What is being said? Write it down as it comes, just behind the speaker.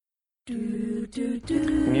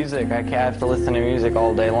Music, I have to listen to music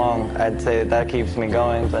all day long. I'd say that keeps me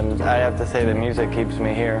going, and I have to say that music keeps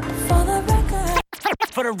me here.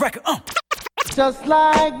 For the record, Just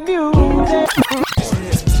like music.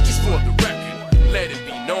 Just for the record, let it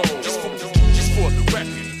be known. Just for the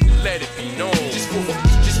record, let it be known. Just for the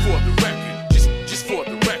record, just for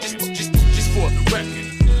the record, just for the record,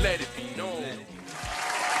 let it be known.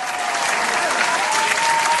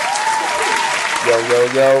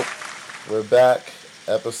 Yo, we're back.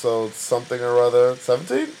 Episode something or other.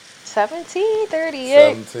 17?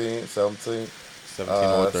 1738. 17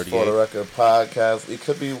 or 38. For the Record podcast. It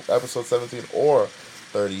could be episode 17 or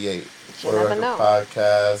 38. For the never Record know.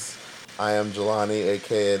 podcast. I am Jelani,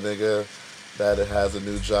 aka nigga that has a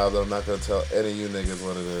new job that I'm not going to tell any of you niggas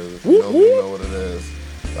what it is. If you know me, you know what it is.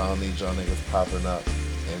 I don't need y'all niggas popping up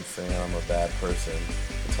and saying I'm a bad person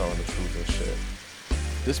and telling the truth and shit.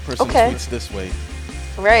 This person Okay. tweets this way.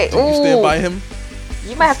 Right. Don't you stand by him?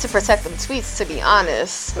 You might have to protect them tweets, to be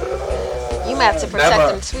honest. You might have to protect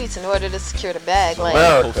Never. them tweets in order to secure the bag. Like,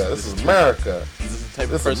 America. This is America. Is this the type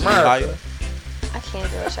This of is person you hire? America. I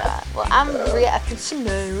can't do a shot. Well, I'm Bria and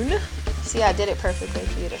Simone. See, I did it perfectly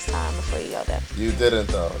for you this time before you yelled at me. You didn't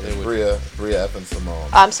though. It's Bria F and Simone.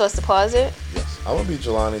 I'm supposed to pause it? Yes. I'm gonna be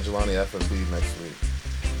Jelani F and B next week.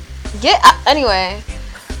 Anyway.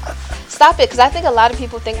 Stop it, because I think a lot of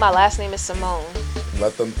people think my last name is Simone.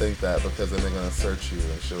 Let them think that because then they're gonna search you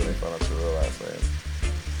and shit when they find out your real last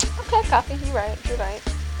name. Okay, copy. You're right.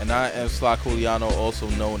 And I am Cooliano, also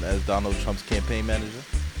known as Donald Trump's campaign manager.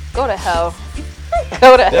 Go to hell.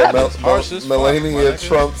 Go to hell. That's harsh as fuck, Melania my nigga.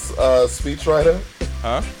 Trump's speechwriter.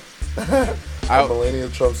 Huh? Melania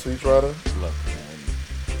Trump's speechwriter. Look,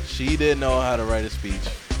 man. She didn't know how to write a speech,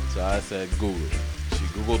 so I said Google it. She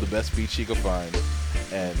Googled the best speech she could find,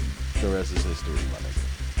 and the rest is history, my nigga.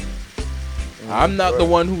 I'm not the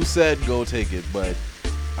one who said go take it, but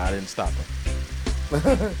I didn't stop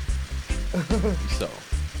her. So.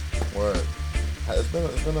 Word. It's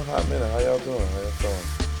been a hot minute. How y'all doing? How y'all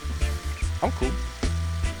feeling? I'm cool.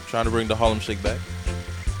 Trying to bring the Harlem Shake back.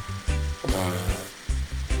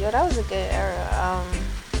 Yo, that was a good era.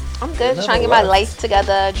 I'm It good. never Trying to get my left. life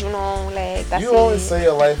together. Juno, like that's You always say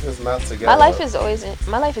your life is not together. my life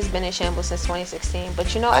has been in shambles since 2016.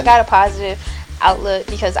 But you know, I got a positive outlook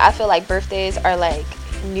because I feel like birthdays are like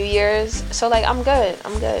New Year's. So like, I'm good.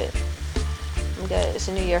 It's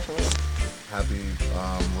a new year for me. Happy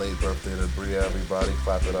late birthday to Bria, everybody.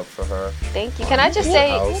 Clap it up for her. Thank you. Can I just say,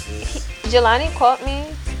 Houses. Jelani called me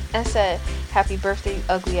and said, "Happy birthday, you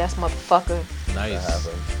ugly ass motherfucker." That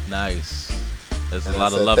happens. Nice. There's And a lot I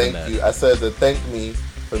of said, love in thank that. you. I said to thank me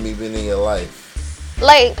for me being in your life.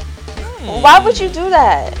 Like, why would you do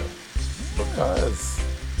that? Because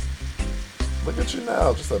look at you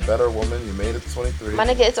now, just a better woman. You made it to 23. My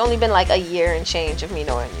nigga, it's only been like a year and change of me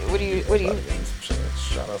knowing you. What do you? Getting some change.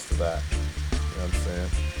 Shout outs to that. You know what I'm saying?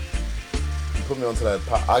 You put me onto that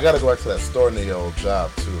pop. I gotta go back to that store near your old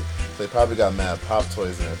job too. They probably got mad pop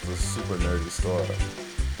toys in it. It's a super nerdy store.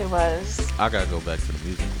 It was. I gotta go back to the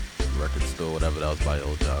music record store, whatever that was by your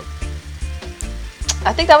old job.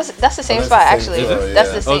 I think that's the same that's spot the same actually. store, That's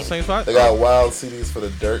yeah. the Oh, same. the same spot? They got wild CDs for the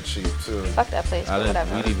dirt cheap too. Fuck that place, I but didn't,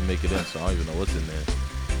 whatever. we didn't even make it in, so I don't even know what's in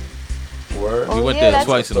there. Word. Oh, We went yeah, there that's-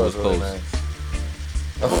 twice and it was Store's really closed.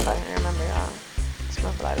 nice. I fucking remember y'all.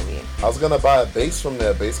 Smoke a lot of weed. I was gonna buy a bass from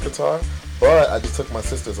there, bass guitar, but I just took my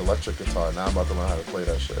sister's electric guitar. Now I'm about to learn how to play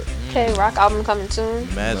that shit. Okay, rock album coming soon.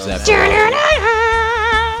 Mad No. Zap.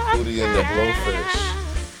 Hootie and the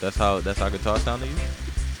Blowfish. That's how guitar sound to you?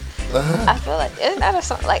 I feel like isn't that a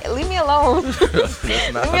song? Like, leave me alone. That's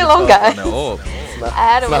not Leave me how alone, guitar guys. sound at all. It's not, I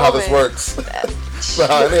had a it's not how this moment. works. It's not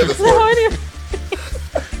how any of this No, works.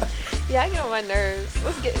 yeah, I get on my nerves.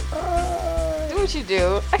 Let's get do what you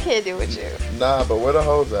do. I can't do with you. Nah, but where the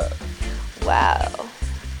hoes at? Wow.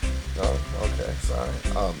 Oh, okay, sorry.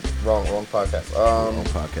 Wrong podcast. Wrong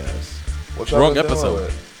podcast. What y'all Wrong been dealing episode.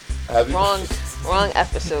 with? Have you? Wrong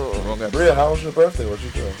episode. Wrong episode. Bria, how was your birthday? What'd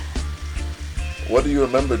you do? What do you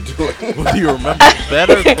remember doing? What do you remember?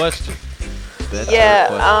 Better question. Better Yeah.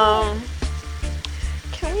 question.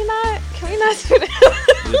 Can we not do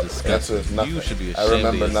that? You're disgusting. Answer is nothing. You should be I ashamed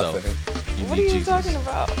remember of yourself. nothing. You What are need you Jesus. talking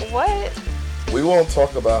about? What? We won't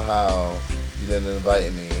talk about how you didn't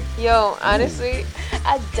invite me. Yo, honestly,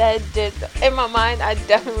 I did. In my mind, I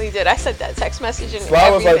definitely did. I sent that text message and So I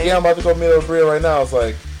was like, everything. yeah, I'm about to go meet up with Bria right now. I was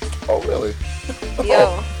like, oh, really?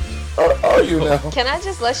 Yo, Are you now? can I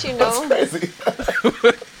just let you know? That's crazy.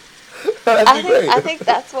 That'd be great. I think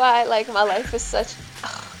that's why, like, my life is such.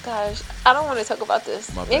 Gosh, I don't want to talk about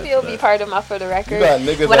this. My bad Maybe for it'll be that. part of my for the record. You got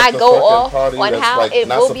niggas When at I the go fucking off party on that's, how like, it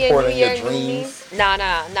not will be a new supporting your year, new me. dreams.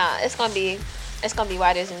 Nah. It's gonna be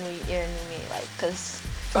why there's a new year, new me. Like, cause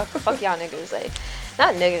fuck y'all niggas. Like,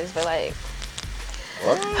 not niggas, but like.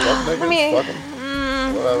 Fuck niggas, Let me. fuck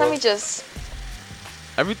 'em. Whatever. Let me just.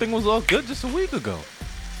 Everything was all good just a week ago.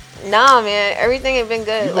 Nah, man. Everything had been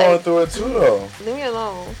good. You going Like, through it too, though. leave me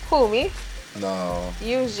alone. Who, me? No.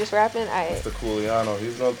 You was just rapping. It's the Cooliano.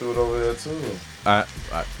 He's going through it over there too. I'm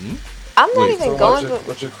not Wait, even So going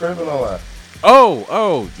what's your crib and all that?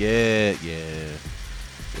 Oh, yeah.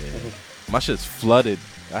 My shit's flooded.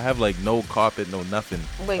 I have like no carpet, no nothing.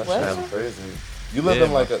 Wait, That what? shit's crazy. You live Yeah,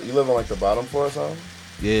 in like the bottom floor or something?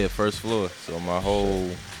 Yeah, first floor. So my whole,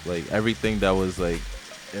 like, everything that was like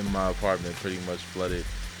in my apartment pretty much flooded.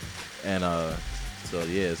 And so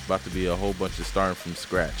yeah, it's about to be a whole bunch of starting from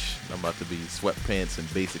scratch. I'm about to be sweatpants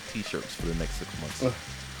and basic t-shirts for the next 6 months.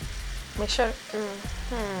 Make sure.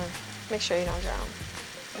 Make sure you don't drown.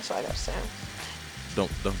 That's all I gotta say. Don't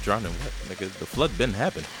drown in what, nigga? The flood been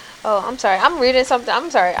happened. Oh, I'm sorry. I'm reading something. I'm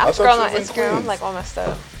sorry. I'm I thought scrolling on you was in Instagram. I'm Queens. like all messed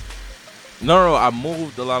up. No, I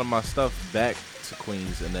moved a lot of my stuff back to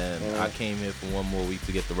Queens, and then I came here for 1 more week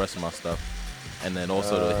to get the rest of my stuff, and then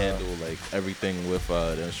also to handle like everything with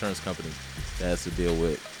the insurance company that has to deal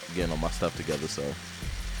with getting all my stuff together. So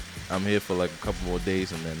I'm here for like a couple more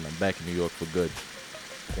days, and then I'm back in New York for good.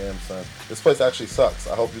 Damn, son. This place actually sucks.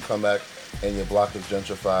 I hope you come back and your block is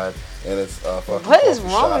gentrified and it's fucking What is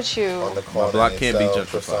coffee wrong shop with you? on the corner block and can't be sell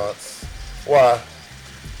gentrified. croissants. Why?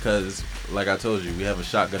 Cause like I told you, we have a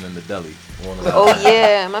shotgun in the deli. Oh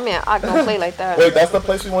yeah, my man. I don't play like that. Wait, that's the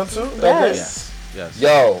place we went to? That Yes. Yes.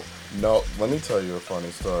 Yo, no, let me tell you a funny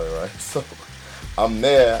story, right? So, I'm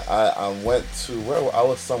there. I went to where I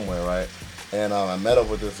was somewhere, right? And I met up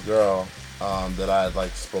with this girl that I had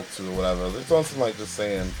like spoke to or whatever. It's on some like just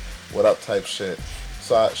saying what up type shit.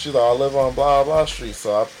 So she's like, I live on blah blah street.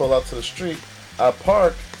 So I pull up to the street, I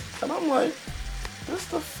park, and I'm like, this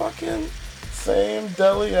the fucking same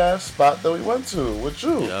deli ass spot that we went to with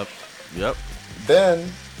you. Yep.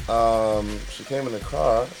 Then she came in the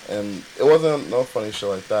car, and it wasn't no funny shit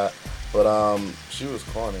like that, but she was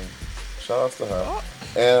corny. Shout outs to her.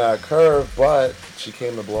 And I curved, but she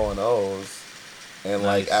came to blow an O's, and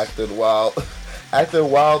like Nice. acted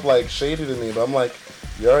wild, like shady to me. But I'm like,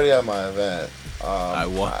 you're already at my event. I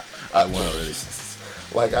won already.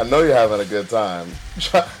 Like, I know you're having a good time.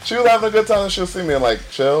 She was having a good time, and she'll see me and like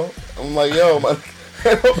chill. I'm like, yo, man.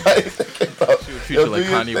 Ain't nobody thinking about She would treat yo, you like do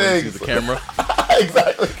your Kanye when he things. sees the camera.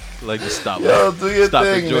 Exactly. Like, just stop. Yo, do your Stop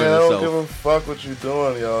thing, enjoying man. I don't yourself. give a fuck what you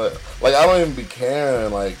doing, yo. Like, I don't even be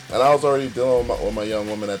caring. Like, and I was already dealing with my young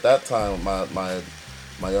woman at that time. My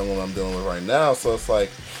young woman I'm dealing with right now. So it's like,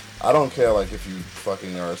 I don't care. Like, if you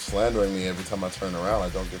fucking are slandering me every time I turn around, I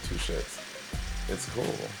don't give two shits. It's cool.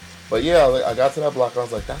 But yeah, like, I got to that block. I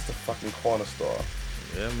was like, that's the fucking corner store,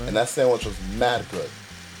 Yeah, man. and that sandwich was mad good.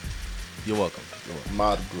 You're welcome.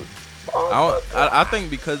 Mad good. I think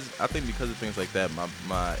because of things like that,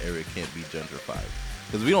 my area can't be gentrified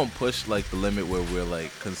because we don't push like the limit where we're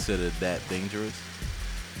like considered that dangerous,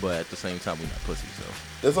 but at the same time we're not pussy. So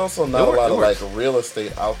There's also not a lot of works. like real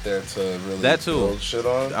estate out there to really That too. build shit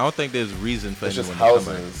on. I don't think there's reason for It's just anyone to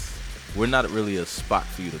come here. houses. We're not really a spot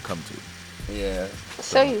for you to come to. Yeah.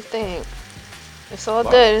 So you think it's all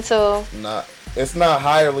Wow. good until It's not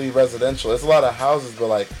highly residential. It's a lot of houses, but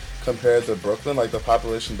like compared to Brooklyn, like the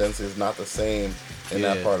population density is not the same in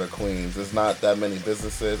that Yeah. part of Queens. There's not that many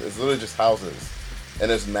businesses. It's literally just houses,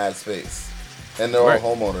 and there's mad space, and they're Right.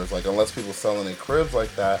 all homeowners. Like unless people selling their cribs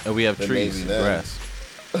like that, And we have then trees maybe and then. grass.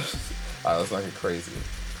 Alright, let's not get crazy.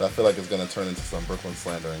 'Cause I feel like it's gonna turn into some Brooklyn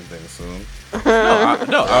slandering thing soon. I'm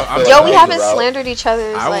yo, we like haven't route. slandered each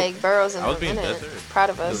other's I was- like boroughs in I was a being dead minute. serious. Proud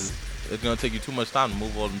of us. It's gonna take you too much time to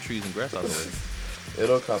move all them trees and grass out of the way.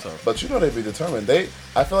 It'll come. So- But you know they be determined.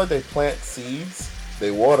 I feel like they plant seeds, they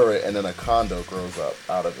water it, and then a condo grows up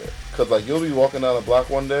out of it. Cause like you'll be walking down a block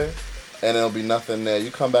one day, and there'll be nothing there. You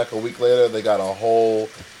come back a week later, they got a whole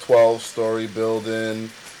 12-story building.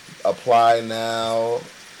 Apply now.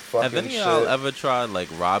 Fucking Have any of shit. y'all ever tried like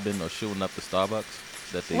robbing or shooting up the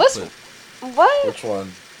Starbucks that they What's- put? What? Which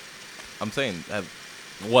one? I'm saying,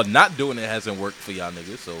 not doing it hasn't worked for y'all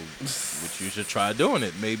niggas, so which you should try doing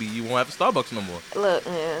it. Maybe you won't have a Starbucks no more. Look,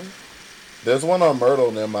 man. There's one on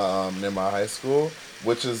Myrtle near my high school,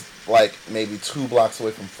 which is like maybe 2 blocks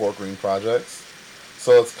away from Fort Greene Projects.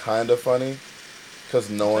 So it's kind of funny, cause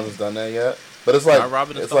no one's done that yet. But it's like Try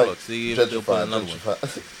robbing a it's Starbucks, like see if they'll put gentrified, another one.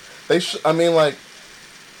 gentrified. I mean, like,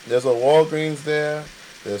 there's a Walgreens there.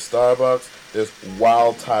 There's Starbucks. There's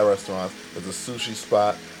wild Thai restaurants. There's a sushi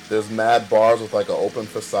spot. There's mad bars with like an open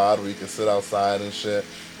facade where you can sit outside and shit.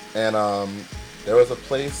 And there was a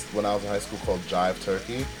place when I was in high school called Jive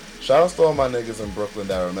Turkey. Shout out to all my niggas in Brooklyn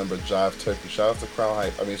that remember Jive Turkey. Shout out to Crown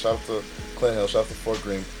Heights. Shout out to Clint Hill. Shout out to Fort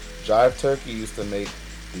Greene. Jive Turkey used to make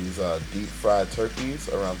these deep fried turkeys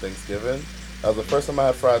around Thanksgiving. That was the first time I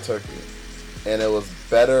had fried turkey. And it was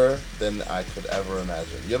better than I could ever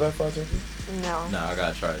imagine. You ever had fried turkey? No. Nah, I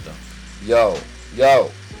gotta try it though. Yo.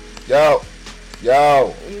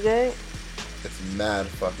 You good? It's mad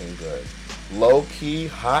fucking good. Low key,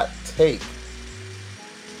 hot take.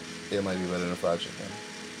 It might be better than fried chicken.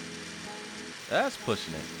 That's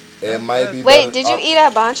pushing it. It might be. Wait, better. did you eat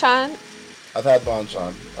at Banchan? I've had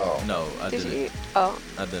banchan. Oh. No, I Did didn't. you eat? Oh.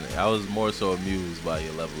 I didn't. I was more so amused by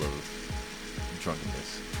your level of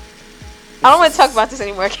drunkenness. I don't want to talk about this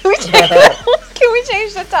anymore. Can we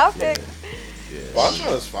change the topic? Yeah.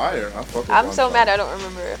 Banchan is fire. I'm so mad I don't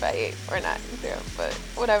remember if I ate or not. Yeah, but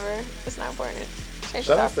whatever. It's not important. Change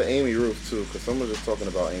the Shout out topic. to Amy Ruth too, because someone was just talking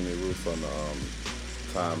about Amy Ruth on the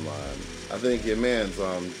timeline. I think your man's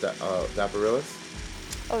Dapperillis.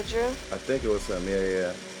 Oh, Drew? I think it was him.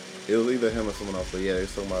 Yeah. It was either him or someone else, but yeah, they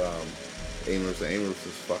was talking about Amy Ruth. And Amy Ruth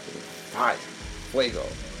is fucking fire, fuego.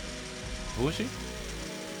 Who is she?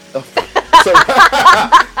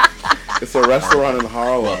 It's a restaurant in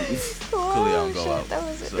Harlem. Cooliano go shit, out. that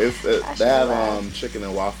was it. So, They have chicken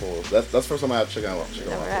and waffles. That's the first time I had chicken and waffles.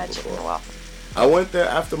 Never had chicken and waffle. I went there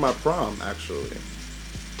after my prom, actually.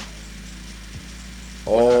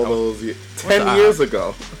 All those years. 10 years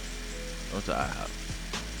ago. what's the IHOP?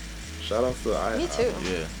 Shout out to IHOP. Me too.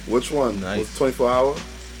 Yeah. Which one? Nice. Was it 24 hour?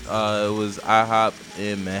 It was IHOP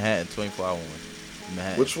in Manhattan, 24-hour one.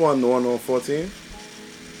 Manhattan. Which one? The one on 14?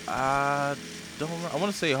 I don't remember. I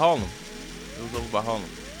want to say Harlem. It was over by Harlem.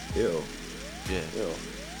 Ew. Yeah. Ew.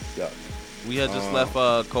 Yeah. We had just left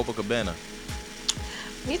Copacabana.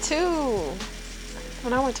 Me too.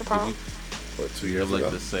 When I went to prom. What, 2 You years have like ago?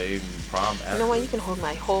 the same prom. You know what? You can hold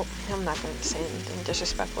my whole. I'm not going to say anything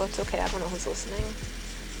disrespectful. It's okay. I don't know who's listening.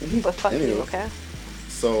 But fuck Anyway. you, okay?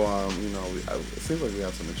 So, it seems like we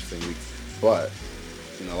have some interesting weeks. But,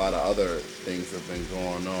 a lot of other things have been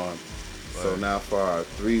going on. So Right. now for our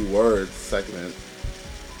 3 words segment,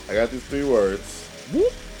 I got these 3 words.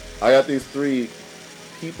 I got these 3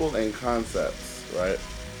 people and concepts, right?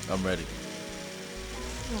 I'm ready.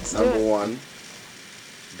 Let's do Number it. 1,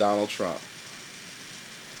 Donald Trump.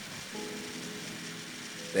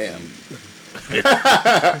 Damn.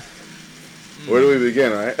 Where do we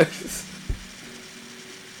begin, right?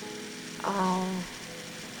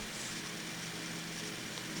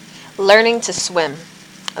 Learning to swim.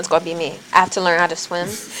 That's going to be me. I have to learn how to swim.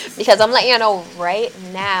 Because I'm letting you know right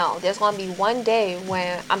now, there's going to be one day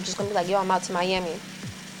when I'm just going to be like, yo, I'm out to Miami.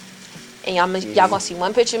 And y'all going to see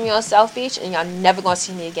one picture of me on South Beach, and y'all never going to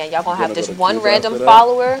see me again. Y'all going to have Gonna this go to one Cuba random after that?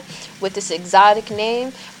 follower with this exotic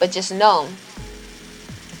name. But just know,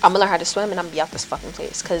 I'm going to learn how to swim, and I'm going to be out this fucking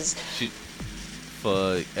place. Because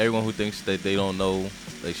For everyone who thinks that they don't know,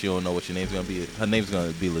 like she don't know what your name's gonna be, her name's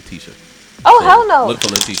gonna be Letitia. oh, So, hell no. Look for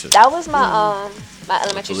Letitia. That was my my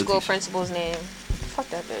elementary Letitia. school principal's name. Fuck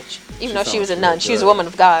that bitch. Even though sounds she was a really nun. She was a good. woman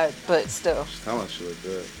of God, but still. How much she look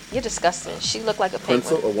good. You're disgusting. She looked like a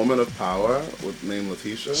Principal, penguin. a woman of power with name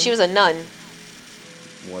Letitia. She was a nun.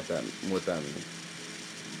 What that mean?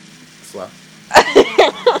 Slap.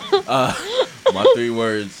 My 3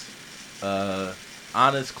 words: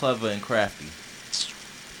 honest, clever, and crafty.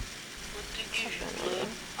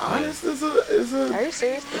 Honest is a. Are you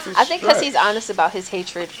serious? It's a I think because stretch. he's honest about his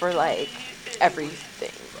hatred for like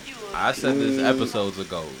everything. I said this episodes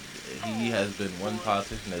ago. He has been one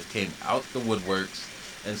politician that came out the woodworks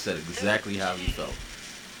and said exactly how he felt.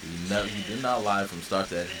 He did not lie from start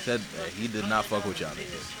to end. He said that he did not fuck with y'all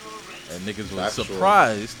niggas. And niggas was Factual.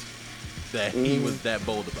 surprised that he was that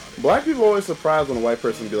bold about it. Black people always surprised when a white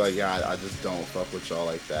person be like, yeah, I just don't fuck with y'all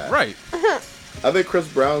like that. Right. I think Chris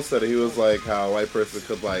Brown said it. He was like how a white person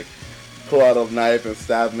could like pull out a knife and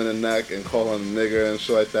stab him in the neck and call him a nigger and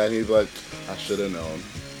shit like that. And he's like, I should have known.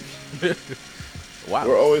 Wow.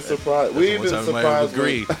 We're always surprised. We That's even the one time I surprised.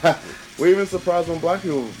 agree. We even surprised when black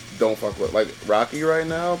people don't fuck with like Rocky right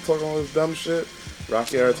now talking all this dumb shit.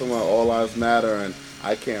 Rocky are talking about all lives matter and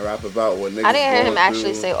I can't rap about what niggas. I didn't hear him going actually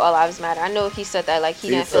through. say all lives matter. I know he said that like he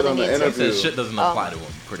He didn't said feel the on the need to. He interview. said shit doesn't apply to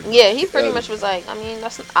him, pretty much. Yeah, he pretty Yeah. much was like, I mean,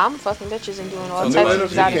 I'm fucking bitches and doing all A new types of interview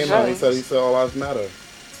exotic came out. He drugs. said all lives matter.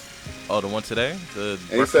 Oh, the one today? The And he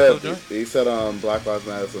Breakfast said Club joint? he said Black Lives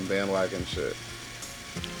Matter some bandwagon shit.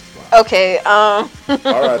 Okay,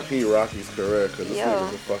 R.I.P. Rocky's career because this Yo.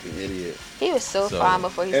 nigga's a fucking idiot. he was so So- fine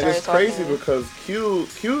before he And started it's crazy talking. because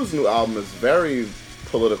Q's new album is very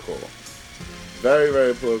political. Very,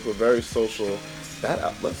 very political, very social.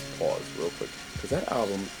 Let's pause real quick, because that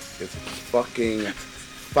album is fucking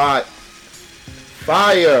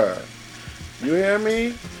fire. You hear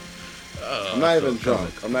me? I'm not even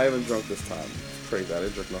drunk. I'm not even drunk this time. It's crazy. I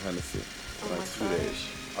didn't drink no Hennessy in like 2 days.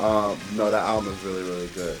 No, that album is really, really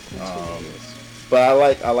good. But I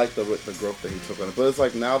like the growth that he took on it. But it's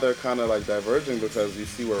like now they're kind of like diverging, because you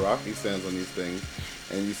see where Rocky stands on these things,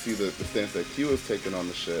 and you see the stance that Q is taking on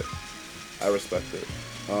the shit. I respect it.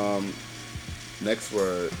 Next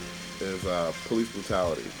word is police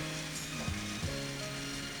brutality.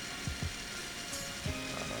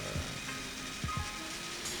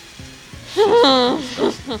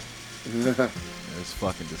 It's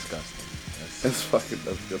fucking disgusting. That's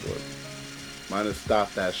a good one. Mine is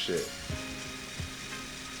stop that shit.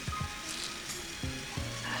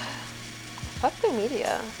 Fuck the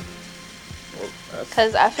media. Well,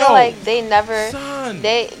 Because I feel like they never,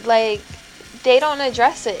 they don't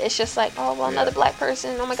address it. It's just like, oh, well, another black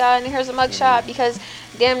person, oh my god, and here's a mugshot, because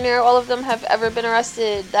damn near all of them have ever been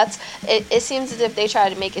arrested. It seems as if they try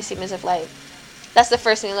to make it seem as if, like, that's the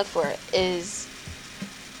first thing you look for, is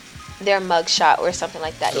their mugshot or something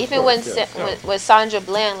like that. Even when with Sandra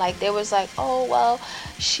Bland, like, they was like, oh, well,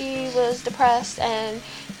 she was depressed, and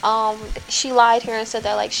she lied here and said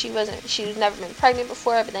that, like, she's never been pregnant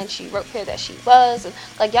before, but then she wrote here that she was. And,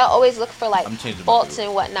 like, y'all always look for, like, faults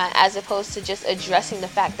and whatnot, as opposed to just addressing the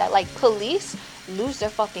fact that, like, police lose their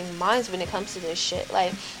fucking minds when it comes to this shit.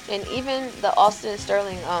 Like, and even the Austin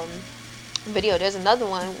Sterling video, there's another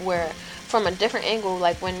one where, from a different angle,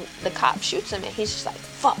 like, when the cop shoots him and he's just like,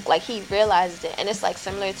 fuck, like, he realized it. And it's like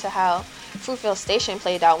similar to how Fruitvale Station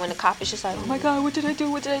played out, when the cop is just like, oh my god, what did I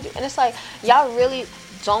do? And it's like, y'all really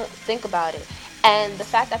don't think about it. And the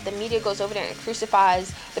fact that the media goes over there and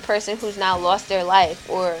crucifies the person who's now lost their life,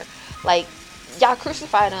 or, like, y'all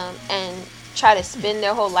crucify them and try to spin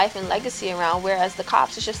their whole life and legacy around, whereas the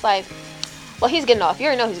cops is just like, well, he's getting off, you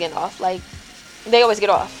already know he's getting off, like, they always get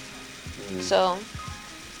off. So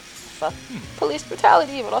fuck police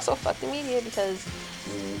brutality, but also fuck the media, because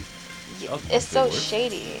it's so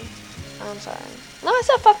shady. I'm sorry. No, I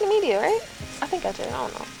said fuck the media, right? I think I did. I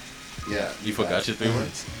don't know. Yeah. You forgot your 3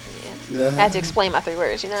 words? Yeah. I had to explain my 3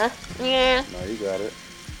 words, you know? Yeah. No, you got it.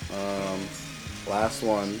 Last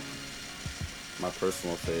one, my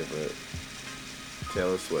personal favorite,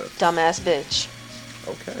 Taylor Swift. Dumbass bitch.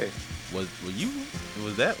 Okay.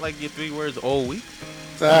 Was that like your 3 words all week?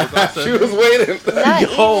 She was waiting. Not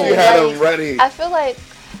Yo, even, you had like, them ready. I feel like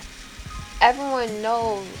everyone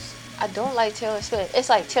knows I don't like Taylor Swift. It's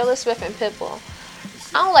like Taylor Swift and Pitbull.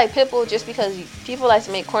 I don't like Pitbull just because people like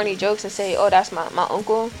to make corny jokes and say, oh, that's my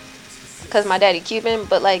uncle, because my daddy Cuban.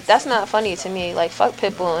 But, like, that's not funny to me. Like, fuck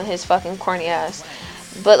Pitbull and his fucking corny ass.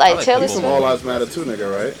 But, like Taylor Swift. He's some All Lives Matter 2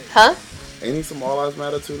 nigga, right? Huh? Ain't he some All Lives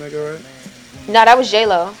Matter 2 nigga, right? No, that was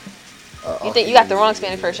J-Lo. You think you got the wrong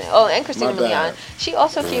Spanish person. Oh, and Christina Milian. She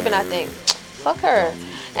also Cuban, I think. Fuck her.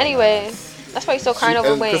 Anyway, that's why you're still crying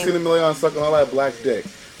over Wayne. Christina Milian sucking all that black dick.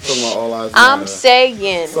 Talking about All Lives Matter. I'm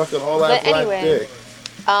saying. Sucking all that black dick.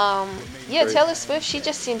 Yeah, Taylor Swift, she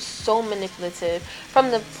just seems so manipulative,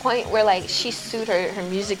 from the point where, like, she sued her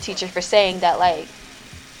music teacher for saying that, like,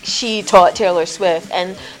 she taught Taylor Swift,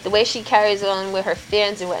 and the way she carries on with her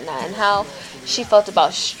fans and whatnot, and how she felt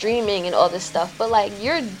about streaming and all this stuff. But, like,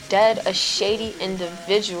 you're dead a shady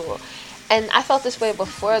individual. And I felt this way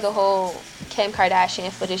before the whole Kim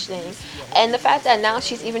Kardashian footage thing. And the fact that now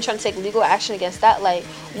she's even trying to take legal action against that, like,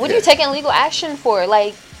 what are you taking legal action for?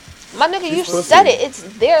 Like, my nigga, you said it. It's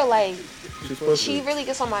there, like, she really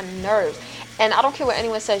gets on my nerves. And I don't care what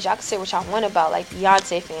anyone says. Y'all can say what y'all want about, like,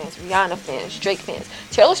 Beyonce fans, Rihanna fans, Drake fans.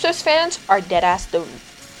 Taylor Swift fans are dead ass dude.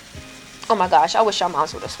 Oh my gosh, I wish y'all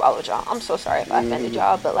moms would have swallowed y'all. I'm so sorry if I offended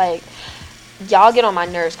y'all, but, like, y'all get on my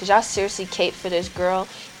nerves, because y'all seriously cape for this girl,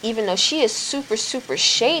 even though she is super, super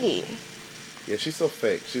shady. Yeah, she's so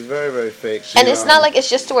fake. She's very, very fake. And it's not like it's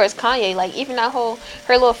just towards Kanye. Like, even that her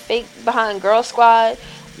little fake behind Girl Squad.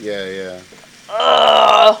 Yeah.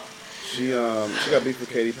 She got beef with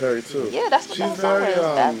Katy Perry too. Yeah, that's what that song is.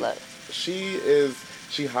 Bad luck.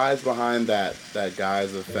 She hides behind that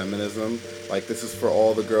guise of feminism. Like, this is for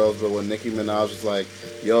all the girls, but when Nicki Minaj was like,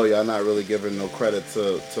 yo, y'all not really giving no credit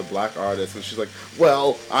to black artists, and she's like,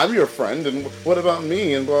 well, I'm your friend, and what about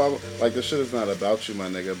me? And blah, blah. Like, this shit is not about you, my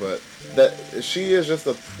nigga, but that she is just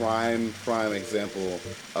a prime example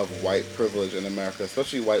of white privilege in America,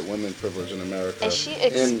 especially white women privilege in America. And she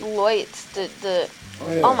exploits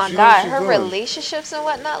oh my god, her relationships and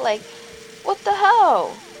whatnot. Like, what the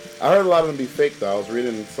hell? I heard a lot of them be fake though. I was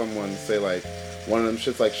reading someone say, like, one of them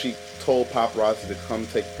shits, like, she told paparazzi to come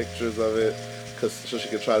take pictures of it so she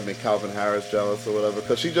could try to make Calvin Harris jealous or whatever.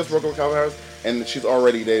 Because she just broke up with Calvin Harris, and she's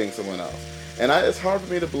already dating someone else. And it's hard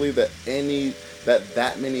for me to believe that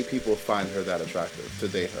that many people find her that attractive to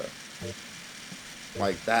date her.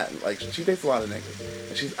 Like that, like she dates a lot of niggas,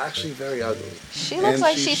 and she's actually very ugly. She looks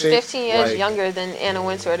like she's 15 years younger than Anna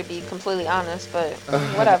Wintour, to be completely honest, but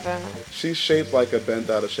whatever. She's shaped like a bent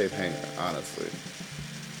out of shape hanger, honestly.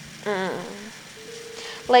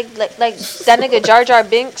 Like that nigga Jar Jar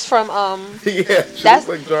Binks from Yeah, she that's looks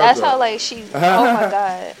like Jar Jar. that's how like she. Oh my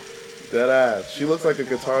god. Dead ass. She looks like a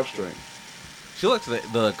guitar string. She looks like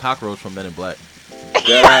the cockroach from Men in Black.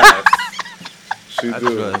 Dead ass. She I just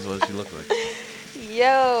do. realized what she looked like.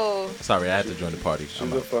 Yo. Sorry, I had to join the party. She's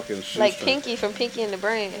a fucking shoestring. Like Pinky from Pinky and the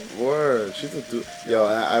Brain. Word. She's a dude. Yo,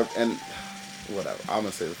 and whatever. I'm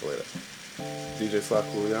gonna say this for later. DJ Slap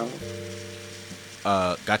Cooliano.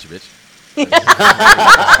 Gotcha, bitch.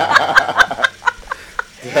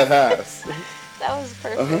 Dead ass. That was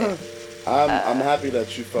perfect. I'm happy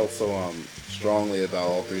that you felt so strongly about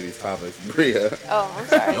all three of these topics, Bria. Oh, I'm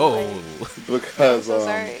sorry. Oh. Because I'm so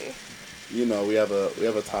sorry. you know, we have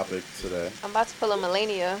a topic today. I'm about to pull a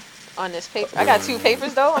Melania on this paper. I got 2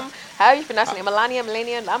 papers though. How are you pronouncing it? Melania.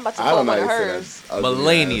 I'm about to pull one of hers.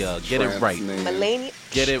 Melania, get it right. Melania.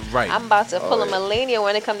 Get it right. I'm about to pull a Melania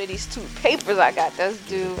when it comes to these 2 papers I got. That's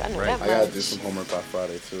due. I know Right. that I gotta much. do some homework by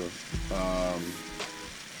Friday too.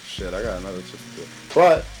 Shit, I got another shit to do.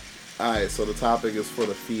 But alright, so the topic is for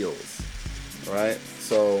the feels. Right?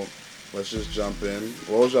 So let's just jump in.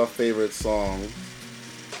 What was your favorite song?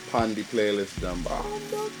 Pandi playlist number.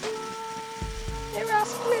 Hey,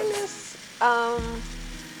 Ross playlist.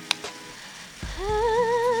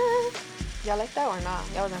 Y'all like that or not?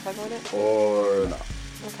 Y'all wasn't fucking with it? Or no?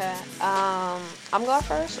 Okay. I'm going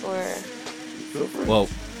first or? Feel free. Well,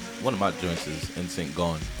 one of my joints is NSYNC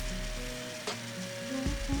Gone.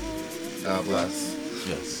 God bless.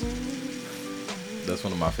 Yes. That's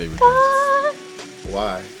one of my favorite joints.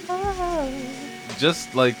 Why?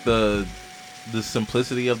 Just like the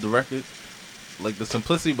simplicity of the record. Like the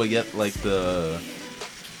simplicity, but yet like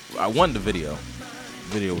I won the video.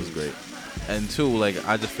 The video was great. And 2, like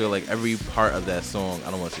I just feel like every part of that song,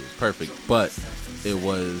 I don't want to say it was perfect, but it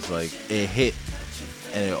was like it hit,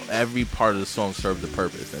 and every part of the song served the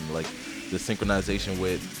purpose. And like the synchronization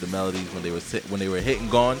with the melodies when they were hitting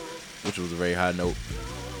Gone, which was a very high note.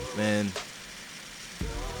 Man,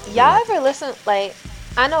 Y'all ever listen? Like,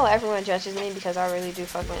 I know everyone judges me because I really do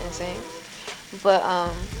fuck with NSYNC, but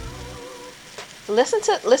listen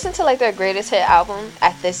to like their greatest hit album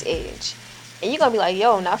at this age, and you're gonna be like,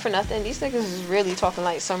 yo, not for nothing, these niggas is really talking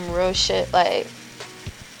like some real shit. Like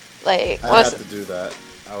I have to do that.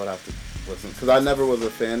 I would have to listen because I never was a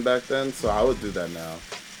fan back then, so I would do that now.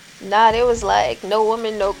 Nah, it was like No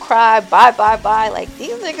Woman, No Cry, Bye Bye Bye. Like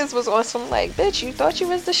these niggas was on some like, bitch, you thought you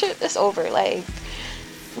was the shit. It's over. Like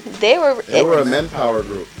they were a men power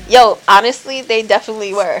group. Yo, honestly, they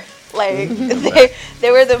definitely were. Like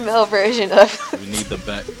they were the male version of. we need them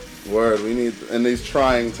back. Word, we need in these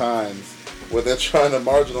trying times where they're trying to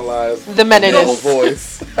marginalize The meninist.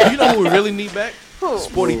 voice. You know who we really need back? Who?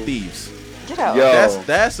 Sporty Thieves. Get out. Yo.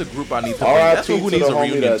 That's a group I need to bring. That's who needs a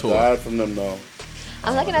reunion tour. Died from them, though.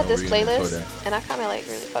 I'm looking at this reunion tour playlist there. and I kind of like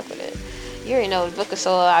really fuck with it. You already know the Book of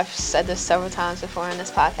Soul. I've said this several times before in this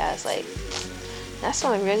podcast. Like that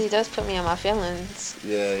song really does put me in my feelings.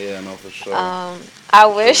 Yeah, no, for sure. I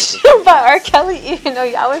wish by R. Kelly, even though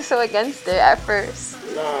y'all was so against it at first.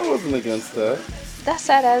 No, I wasn't against that. That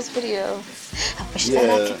sad ass video. I wish that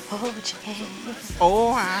I could hold your hand.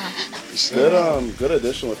 Oh, wow. Good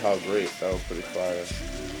addition with How Great. That was pretty fire.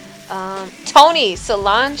 Tony,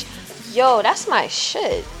 Solange, yo, that's my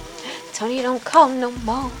shit. Tony don't call no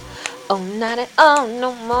more. Oh, not at all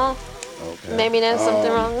no more. Okay. Maybe there's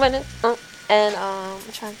something wrong with it. And I'm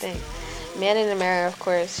trying to think. Man in the Mirror, of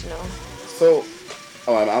course, you know. So,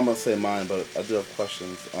 I'm gonna say mine, but I do have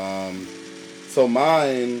questions. So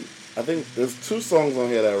mine, I think there's 2 songs on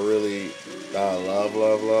here that really I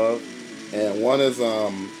love, and one is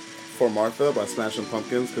For Martha by Smashing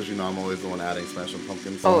Pumpkins, because you know I'm always the one adding Smashing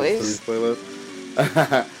Pumpkins songs to these playlists,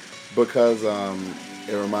 because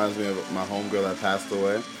it reminds me of my homegirl that passed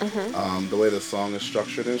away. Mm-hmm. The way the song is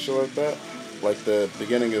structured and shit like that, like the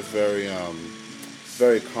beginning is very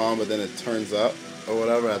calm, but then it turns up or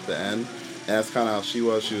whatever at the end. And that's kind of how she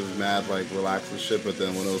was. She was mad, like, relaxed and shit. But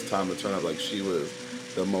then when it was time to turn up, like, she was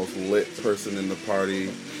the most lit person in the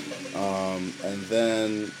party. And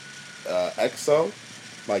then EXO,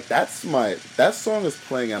 like, that song is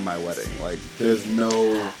playing at my wedding. Like, there's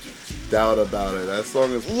no doubt about it. That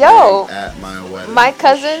song is playing at my wedding. My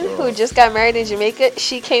cousin who just got married in Jamaica,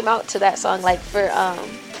 she came out to that song, like, for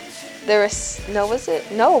There was no, was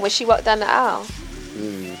it? No, when she walked down the aisle.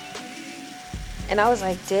 Mm. And I was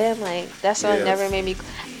like, damn, like that song Yes. never made me.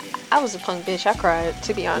 I was a punk bitch. I cried,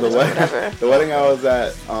 to be The honest. Or wedding, whatever. the wedding I was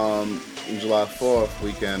at July 4th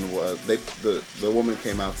weekend was the woman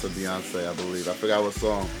came out to Beyonce, I believe. I forgot what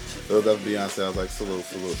song. It was definitely Beyonce. I was like, salute,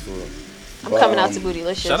 salute, salute. I'm coming out to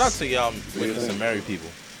Bootylicious. Shout out to y'all witnessing married people.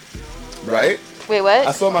 Right? Wait, what?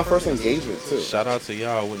 I saw my first engagement too. Shout out to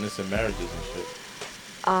y'all witnessing marriages and shit.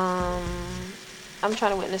 I'm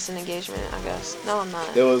trying to witness an engagement, I guess. No, I'm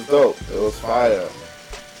not. It was dope. It was fire.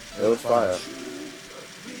 It was fire.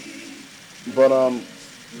 But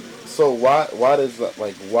so why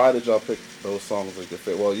did y'all pick those songs like your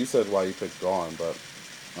fit? Well, you said why you picked Gone, but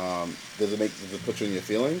does it put you in your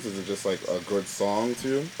feelings? Is it just like a good song to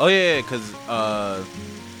you? Oh yeah, because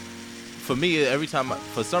for me,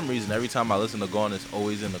 for some reason, every time I listen to Gone, it's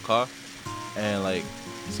always in the car, and like,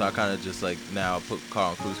 so I kind of just like now put car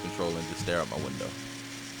on cruise control and just stare out my window.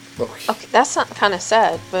 Okay, that's kind of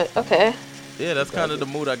sad, but okay. Yeah, that's kind of the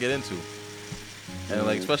mood I get into, and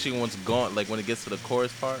like especially when it's Gone, like when it gets to the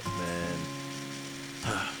chorus part, man.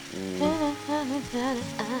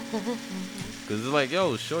 Cause it's like,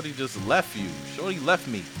 yo, Shorty just left you. Shorty left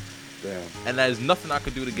me. Damn. And there's nothing I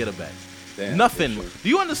could do to get her back. Damn, Nothing. for sure. Do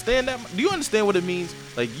you understand that? Do you understand what it means?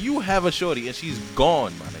 Like, you have a Shorty and she's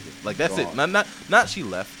gone, my nigga. Like, that's Gone. it. Not she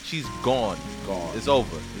left. She's gone. Gone. It's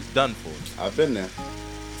over. It's done for. I've been there.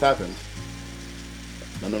 It's happened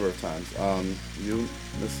a number of times. You,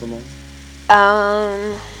 Miss Simone?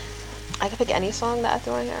 I can pick any song that I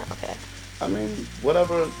threw in here. Okay. I mean,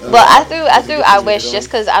 whatever. Well, I threw I Wish just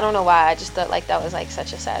because I don't know why. I just thought like that was like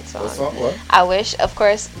such a sad song. What song? What? I Wish, of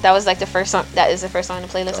course, that was like the first song. That is the first song on the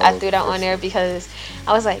playlist. That I was threw the that first on there song. because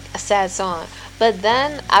I was like a sad song. But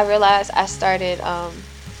then I realized I started.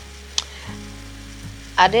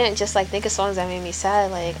 I didn't just like think of songs that made me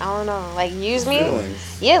sad. Like, I don't know, like Use Me.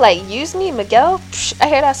 Feelings. Yeah, like Use Me, Miguel. Psh, I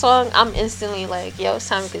hear that song, I'm instantly like, yo, it's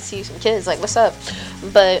time to conceive some kids. Like, what's up?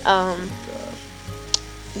 But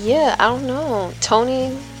yeah, I don't know. Tony,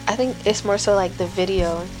 I think it's more so like the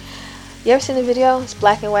video. You ever seen the video? It's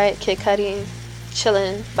black and white, Kid Cudi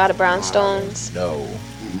chilling by the brownstones. No.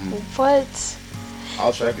 What?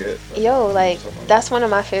 I'll check it. but- Yo, like that's one of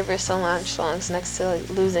my favorite Solange songs next to like,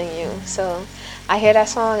 Losing You. So I hear that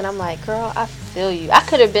song and I'm like, girl, I feel you. I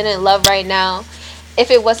could have been in love right now if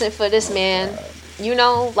it wasn't for this man. You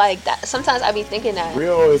know, like that. Sometimes I be thinking that.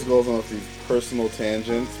 Bria always goes on these personal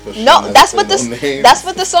tangents, but she No, never that's say what no this. names. That's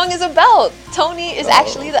what the song is about. Tony is Oh.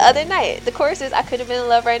 actually the other night. The chorus is, "I could have been in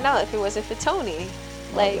love right now if it wasn't for Tony."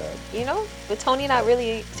 My Like, bad. you know, but Tony not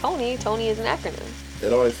really Tony. Tony is an acronym.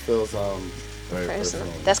 It always feels very Personal. personal.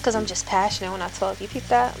 That's because I'm just passionate when I talk. You peep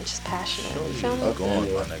that? I'm just passionate. You feel me?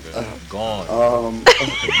 Gone, my nigga. Gone.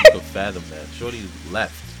 You could fathom that. Shorty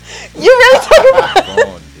left. You really talking about?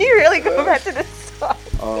 Gone. You really go back to this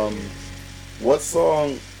song? What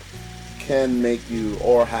song can make you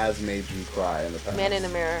or has made you cry in the past? Man in the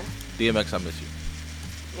Mirror. DMX, I miss you.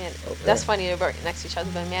 Man, Okay. that's funny to work next to each other,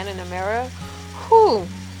 but Man in the Mirror. Whew.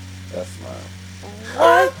 That's mine.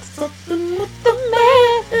 What? Something with the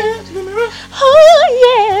man in the mirror.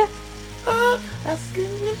 Oh yeah. Asking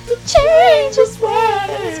you to Change his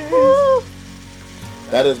ways. Woo.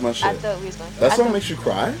 That is my shit. I thought we was going. That I song thought- makes you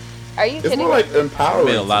cry? Are you It's kidding more me? like empowering.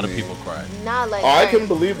 Made a lot to of me. people cry. Nah, like. Oh, I alright. can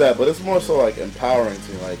believe that, but it's more so like empowering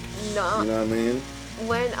to me. Like, No. you know what I mean?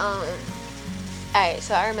 When alright,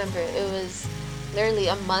 so I remember it was literally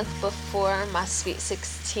a month before my sweet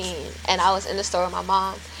 16, and I was in the store with my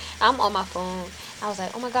mom. I'm on my phone. I was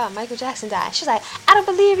like, oh my god, Michael Jackson died. She's like, I don't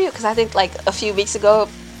believe you, because I think like a few weeks ago,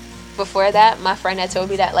 before that, my friend had told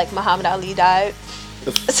me that like Muhammad Ali died.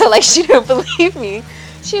 So like she didn't believe me.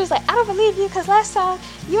 She was like, I don't believe you, because last time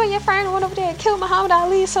you and your friend went over there and killed Muhammad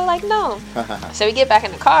Ali. So like no. So we get back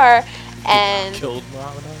in the car and Killed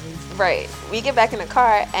Muhammad Ali. right, we get back in the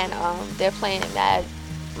car and they're playing Mad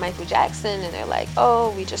Michael Jackson and they're like,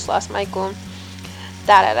 oh, we just lost Michael.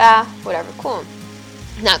 Da da da. Whatever. Cool.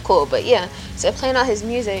 Not cool, but yeah. So they're playing all his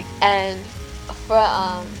music, and for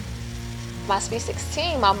my sweet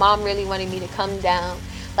 16, my mom really wanted me to come down,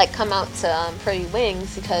 like come out to Pretty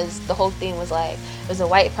Wings, because the whole thing was like it was a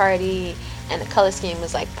white party and the color scheme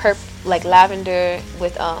was like like lavender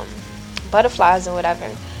with butterflies and whatever.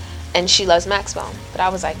 And she loves Maxwell, but I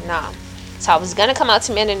was like, nah. So I was gonna come out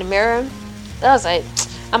to Man in the Mirror, but I was like,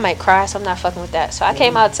 I might cry, so I'm not fucking with that. So I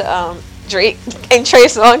came out to Drake and Trey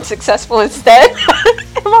Songz Successful instead.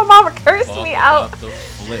 And my mama cursed me out. Off the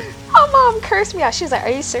flip. My mom cursed me out. She was like, are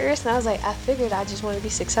you serious? And I was like, I figured I just want to be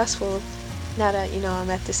successful now that, you know, I'm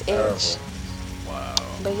at this age. Terrible. Wow.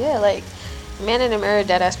 But yeah, like, Man in the Mirror,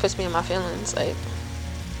 deadass puts me in my feelings. Like,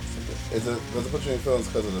 Does it put you in your feelings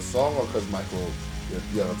because of the song or because Michael?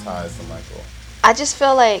 You have a ties to Michael. I just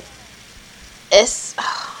feel like it's.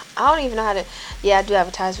 I don't even know how to. Yeah, I do have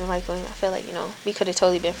a ties with Michael. I feel like we could have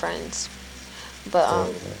totally been friends, but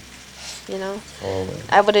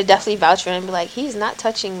I would have definitely vouched for him and be like, he's not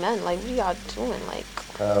touching men. Like, what are y'all doing? Like,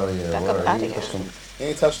 hell yeah, back up out of here. He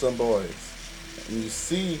ain't touched them boys. And you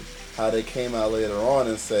see how they came out later on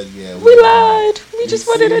and said, yeah, we lied. We just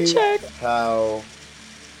wanted a check. How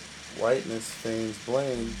whiteness feigns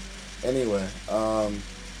blame. Anyway,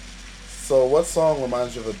 so what song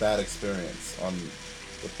reminds you of a bad experience on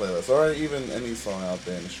the playlist, or even any song out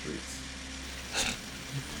there in the streets?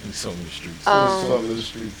 Any song in the streets. Song in the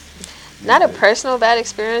streets. Not a personal bad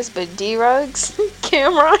experience, but D-Rugs,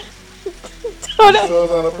 Cameron. Not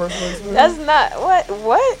a personal experience? That's not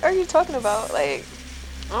what are you talking about? Like,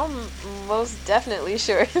 I'm most definitely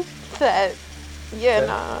sure that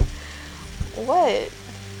nah. What?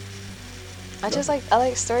 I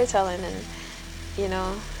like storytelling, and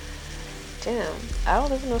damn, I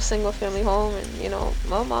don't live in no single family home, and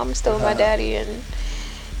my mom's still with my daddy, and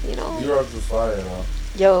D-Rugs was fire, though.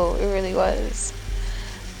 Yo, it really was.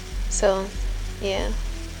 So, yeah.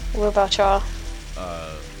 What about y'all?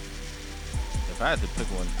 If I had to pick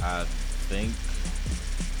one, I think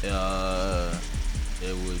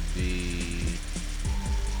it would be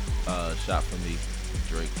 "Shot for Me,"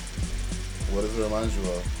 Drake. What does it remind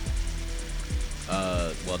you of?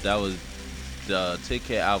 Well, that was the Take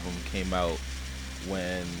Care album came out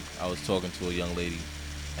when I was talking to a young lady,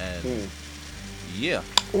 and yeah.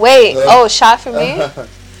 Wait, Shot for Me?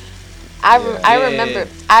 I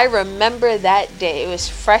remember that day. It was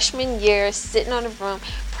freshman year, sitting on the room,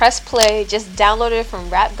 press play, just downloaded it from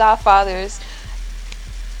Rap Godfathers.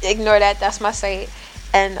 Ignore that, that's my site.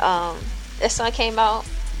 And this song came out.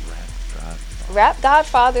 Rap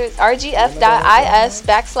Godfathers,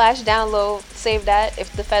 rgf.is/download. Save that.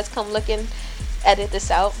 If the feds come looking, edit this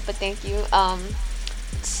out. But thank you.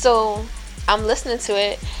 So I'm listening to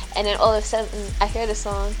it, and then all of a sudden I hear the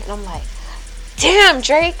song, and I'm like, damn,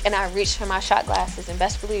 Drake. And I reached for my shot glasses, and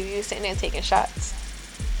best believe you sitting there taking shots.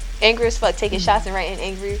 Angry as fuck, taking shots and writing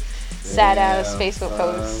angry, sad ass Facebook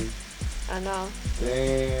posts. I know.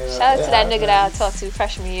 Damn. Shout out to that nigga that I talked to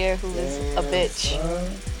freshman year who was a bitch.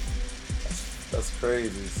 Son. That's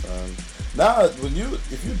crazy, son. Now,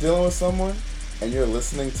 if you're dealing with someone and you're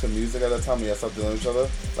listening to music at that time and you stop dealing with each other,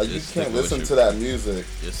 like, you can't listen to that music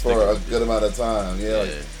for a good amount of time. Yeah.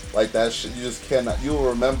 Like that shit, you just cannot. You will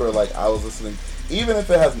remember, like, I was listening, even if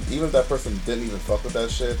that person didn't even fuck with that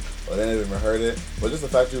shit or they never even heard it, but just the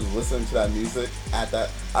fact you was listening to that music at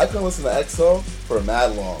that. I couldn't listen to EXO for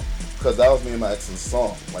mad long because that was me and my ex's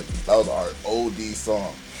song. Like, that was our OD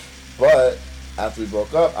song. But after we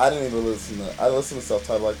broke up, I didn't even listen to. I listened to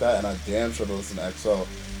self-titled like that, and I damn sure didn't listen to EXO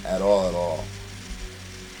at all.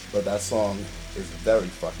 But that song is very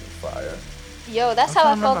fucking fire. Yo, that's how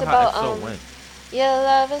I felt about your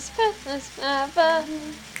love is Christmas forever.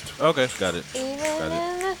 Okay, got it.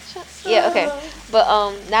 Yeah, okay. But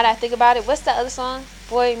now that I think about it, what's that other song?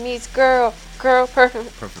 Boy meets girl,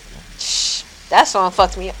 perfect. Shh, that song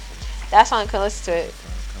fucked me up. That song, I couldn't listen to it.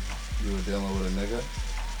 You were dealing with a nigga?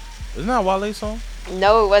 Isn't that a Wale song?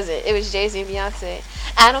 No, it wasn't. It was Jay-Z and Beyonce.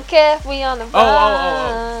 I don't care if we on the run.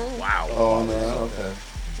 Oh. Wow. Oh, man, okay.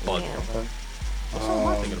 Yeah. Okay.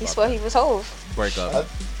 He swore he was Hov. Break up.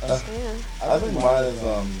 I think mine is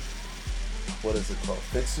what is it called?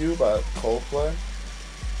 Fix You by Coldplay.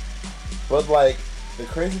 But, like, the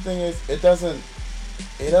crazy thing is it doesn't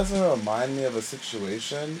remind me of a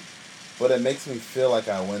situation, but it makes me feel like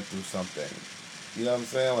I went through something. You know what I'm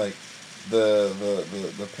saying? Like,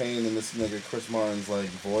 the pain in this nigga Chris Martin's,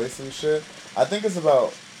 like, voice and shit. I think it's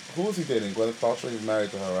about, who was he dating? Gwyneth Paltrow? He's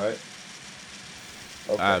married to her, right?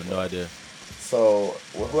 Okay, I have no idea. So,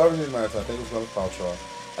 whoever he's married to, I think it was Gwyneth Paltrow.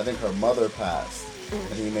 I think her mother passed,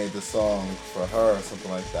 and he made the song for her or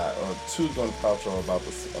something like that, or to Gwyneth Paltrow about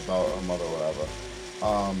her mother or whatever.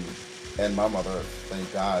 And my mother,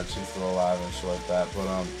 thank God, she's still alive and shit like that.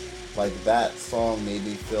 But like, that song made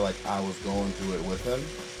me feel like I was going through it with him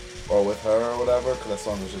or with her or whatever, because that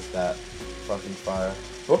song was just that fucking fire.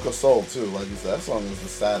 Book of Soul too, like you said, that song is the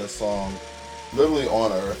saddest song literally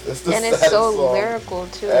on earth. It's the saddest so song lyrical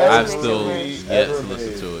too. I've still yet to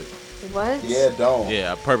listen to it. What? Yeah, don't.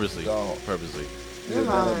 Yeah, purposely. Don't. Purposely. You're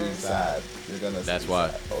gonna be sad. That's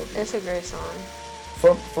why. It's a great song.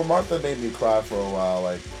 For Martha made me cry for a while.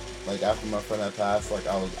 Like after my friend had passed, like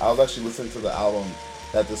I was actually listening to the album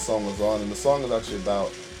that this song was on, and the song is actually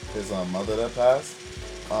about his mother that passed.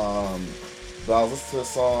 But I was listening to the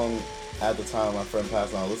song at the time my friend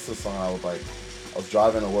passed, and I listened to the song, and I was like, I was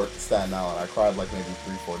driving to work to Staten Island. I cried like maybe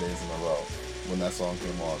 3-4 days in a row when that song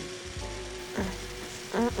came on.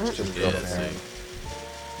 Just same.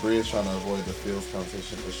 Bria's trying to avoid the feels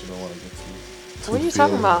conversation because she don't want to get too. What are you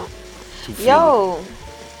talking about? Too Yo,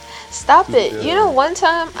 stop Too it. feeling. You know, one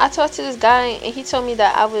time I talked to this guy and he told me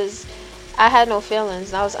that I had no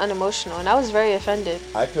feelings and I was unemotional, and I was very offended.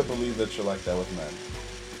 I could believe that you're like that with men.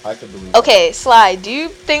 I could believe. Okay, Sly, do you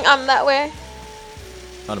think I'm that way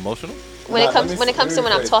Unemotional? when it comes to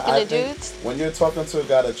when I'm talking to dudes? When you're talking to a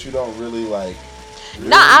guy that you don't really like. Really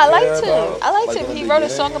Nah, I care liked him. about, I liked like him. in He the wrote a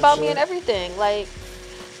beginning song about me shit. and everything. Like,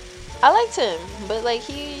 I liked him, but like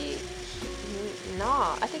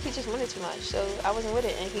nah, I think he just wanted too much, so I wasn't with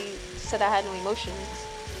it. And he said I had no emotions,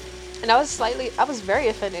 and I was very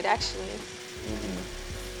offended actually,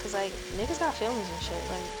 cause like niggas got feelings and shit.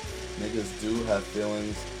 Like, Niggas do have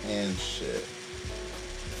feelings and shit.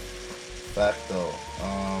 Fact though.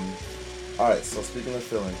 Alright, so speaking of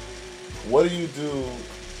feeling, what do you do?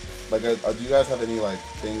 Like, do you guys have any like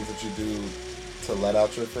things that you do to let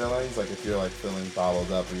out your feelings? Like, if you're like feeling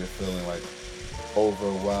bottled up or you're feeling like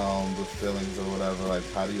overwhelmed with feelings or whatever, like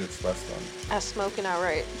how do you express them? I smoke and I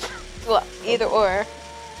write. Well, either or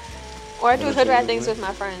I do hood rat things with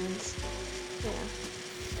my friends. Yeah.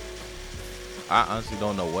 I honestly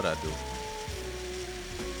don't know what I do.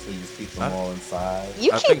 So you just keep them all inside?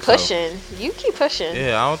 You I keep think so. pushing. You keep pushing.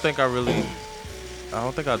 Yeah, I don't think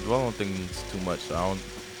I dwell on things too much. I don't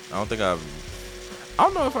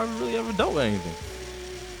know if I really ever dealt with anything.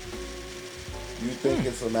 You think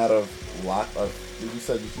it's a matter of you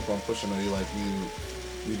said you keep on pushing, or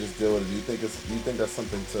you just deal with it? Do you think that's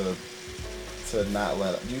something to not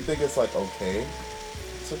let? Do you think it's like okay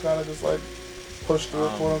to kind of just like push through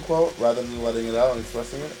it, quote unquote, rather than letting it out and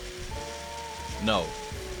expressing it? No,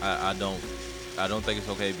 I don't think it's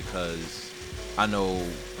okay, because I know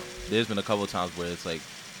there's been a couple of times where it's like,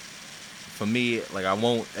 for me, like I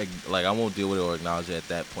won't deal with it or acknowledge it at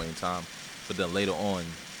that point in time, but then later on,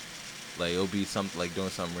 like it'll be something like doing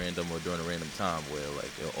something random or during a random time where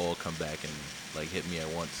like it'll all come back and like hit me at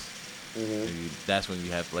once. That's when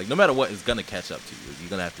you have to, like, no matter what, it's gonna catch up to you. You're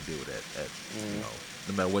gonna have to deal with that. You know,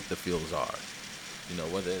 no matter what the feels are. You know,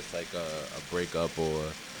 whether it's like a breakup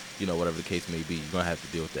or, you know, whatever the case may be, you're gonna have to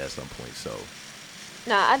deal with that at some point. So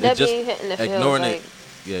Nah, I definitely ain't hitting the field. ignoring like, it.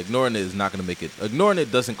 Yeah, ignoring it is not gonna make it. Ignoring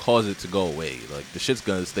it doesn't cause it to go away. Like, the shit's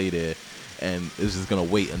gonna stay there, and it's just gonna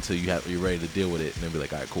wait until you're ready to deal with it, and then be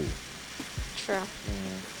like, all right, cool. True.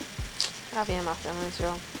 I'll be in my feelings,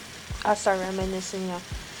 yo. I'll start reminiscing, yo.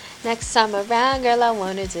 Next time around, girl, I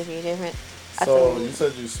wanted to be different. So you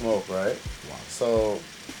said you smoke, right? Wow. So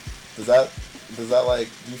does that like,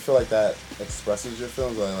 do you feel like that expresses your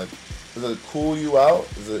feelings? Like does it cool you out?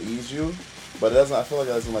 Does it ease you? But it doesn't. I feel like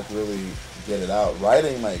it doesn't like really get it out.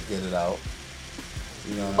 Writing might get it out.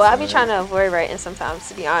 You know. Well, I be trying to avoid writing sometimes,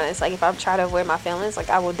 to be honest. Like, if I try to avoid my feelings, like,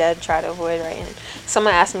 I will try to avoid writing.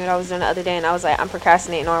 Someone asked me what I was doing the other day, and I was like, I'm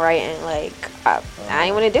procrastinating on writing. Like, I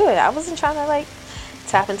ain't want to do it. I wasn't trying to, like,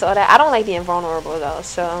 tap into all that. I don't like being vulnerable, though,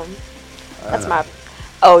 so that's my...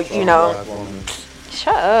 Oh, you know...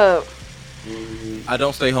 Shut up. I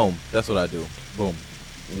don't stay home. That's what I do. Boom.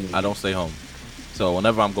 I don't stay home. So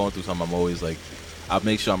whenever I'm going through something, I'm always like, I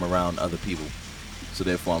make sure I'm around other people. So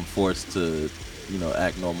therefore, I'm forced to, you know,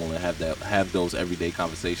 act normal and have those everyday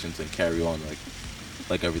conversations and carry on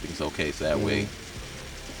like everything's okay. So that way,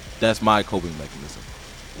 that's my coping mechanism.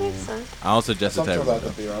 Makes sense. I don't suggest it to Sometimes I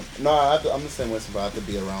everyone. could be around. No, I'm the same way. But I could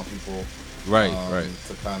be around people. Right.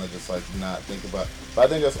 To kind of just like not think about. But I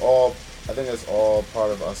think that's all.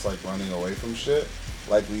 Part of us like running away from shit.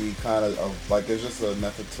 Like we kind of like it's just a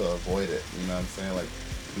method to avoid it. You know what I'm saying? Like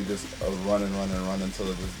we just run until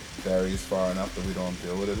it just buries far enough that we don't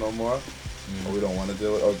deal with it no more, or we don't want to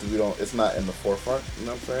deal with it, or we don't. It's not in the forefront. You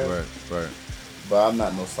know what I'm saying? Right. But I'm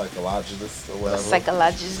not no psychologist or whatever.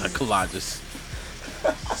 Psychologist. Psychologist.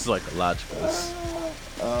 Psychologist.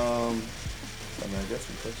 I mean, I guess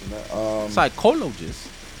we're touching that. Psychologist.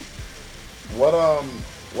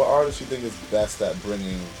 What artist you think is best at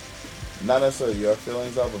bringing, not necessarily your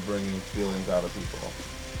feelings out, but bringing feelings out of people?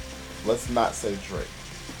 Let's not say Drake.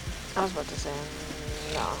 I was about to say,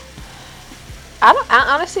 no. I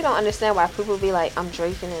honestly don't understand why people be like, I'm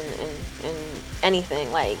draking and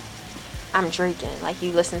anything. Like, I'm draking. Like,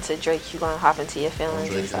 you listen to Drake, you gonna hop into your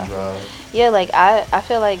feelings and stuff. Yeah, like, I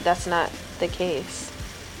feel like that's not the case.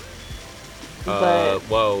 But,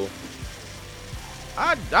 well,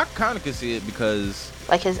 I kind of can see it because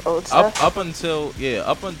like his old stuff? up until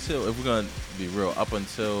if we're gonna be real, up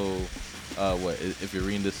until if you're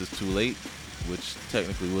reading This Is Too Late, which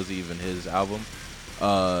technically wasn't even his album,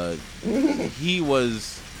 he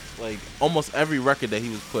was like almost every record that he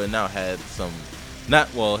was putting out had some,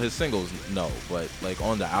 his singles, no, but like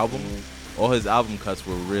on the album, all his album cuts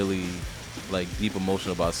were really like deep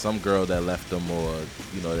emotion about some girl that left him, or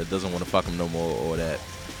that doesn't want to fuck him no more, or that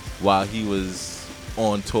while he was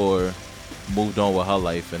on tour moved on with her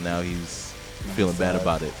life and now he's feeling bad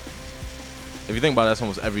about it. If you think about it, that's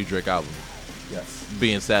almost every Drake album. Yes.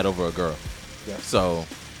 Being sad over a girl. Yes. So.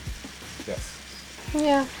 Yes.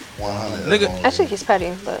 Yeah. 100. Nigga, I think he's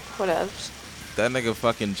petty, but whatever. That nigga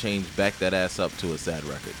fucking changed Back That Ass Up to a sad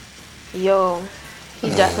record. Yo, he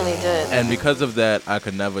definitely did. And because of that, I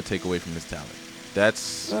could never take away from his talent.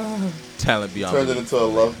 That's talent beyond. Turned it into a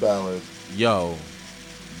love ballad. Yo,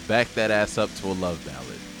 Back That Ass Up to a love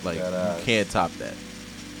ballad. Like, you can't top that.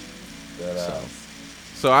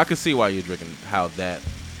 So I can see why you're drinking, how that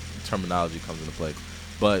terminology comes into play.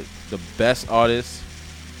 But the best artist,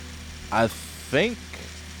 I think,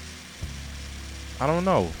 I don't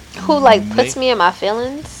know. Who like puts me in my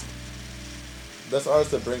feelings? Best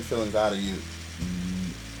artist that bring feelings out of you.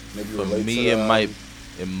 Maybe For relate me, to them.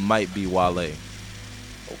 it might be Wale.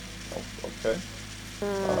 Okay.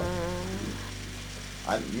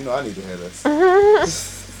 I need to hear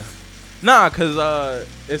this. Nah, cause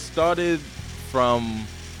it started from,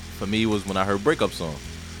 for me, was when I heard Breakup Song.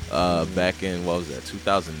 Back in, what was that,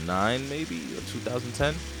 2009 maybe, or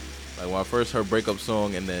 2010? Like when I first heard Breakup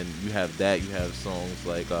Song, and then you have songs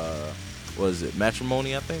like, what is it,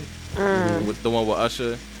 Matrimony, I think? With the one with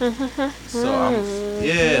Usher. So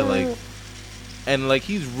and like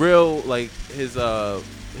he's real, like his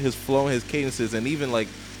flow, his cadences, and even like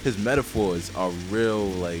his metaphors are real,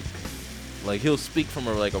 like he'll speak from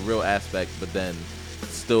a real aspect, but then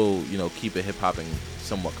still, keep it hip hop and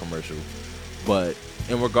somewhat commercial. But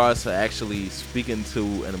in regards to actually speaking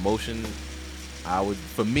to an emotion,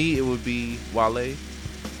 for me it would be Wale,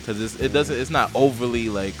 because it's not overly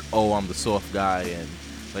like, oh, I'm the soft guy and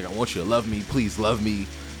like I want you to love me, please love me.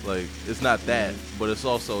 Like, it's not that, but it's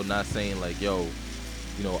also not saying like, yo,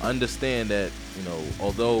 understand that,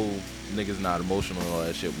 although niggas not emotional and all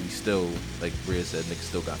that shit, we still, like Bria said, niggas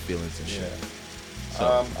still got feelings and shit. Yeah.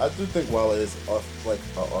 So, I do think Wale is like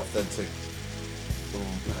an authentic.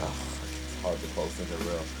 It's hard to call something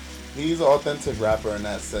real. He's an authentic rapper in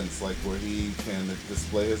that sense, like where he can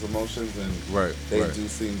display his emotions, and they do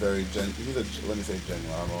seem very let me say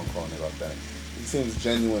genuine. I don't know what I'm calling it about that. He seems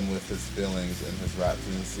genuine with his feelings and his raps,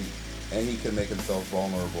 and he can make himself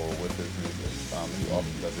vulnerable with his music. He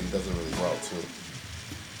often does it. He does it really well too.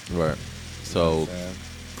 Right. So,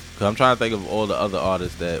 cause I'm trying to think of all the other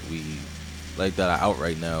artists that we like that are out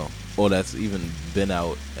right now, or that's even been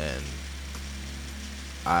out, and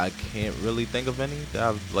I can't really think of any that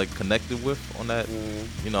I've like connected with on that.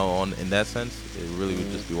 In that sense, it really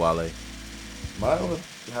would just be Wale. Mine would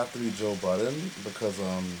have to be Joe Budden, because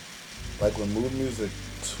like when Mood Music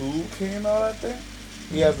 2 came out, I think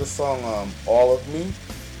he has the song All of Me.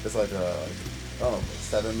 It's like I don't know,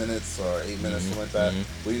 7 minutes or 8 minutes, something like that.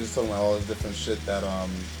 Where he's just talking about all this different shit that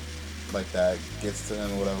like that gets to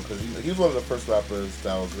him or whatever. Because he was one of the first rappers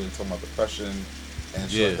that was really talking about depression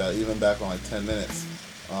and shit like that. Even back on like 10 minutes,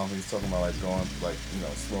 he was talking about like going like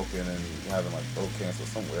smoking and having like throat cancer,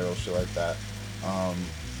 some weirdo shit like that.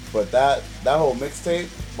 But that whole mixtape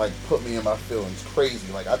like put me in my feelings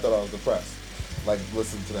crazy. Like I thought I was depressed. Like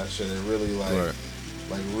listening to that shit, it really like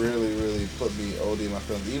really put me OD in my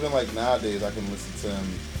feelings. Even like nowadays, I can listen to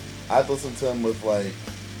him. I'd listen to him with a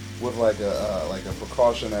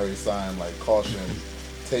precautionary sign, like caution,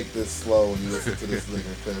 take this slow when you listen to this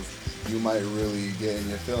nigga, because you might really get in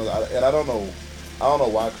your feelings. I don't know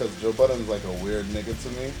why, because Joe Budden's like a weird nigga to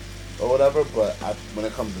me or whatever. But when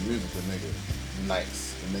it comes to music, the nigga's nice.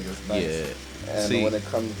 The nigga's nice. Yeah. And when it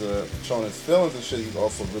comes to showing his feelings and shit, he's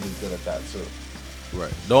also really good at that too.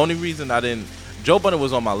 Right. The only reason Joe Budden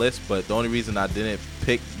was on my list, but the only reason I didn't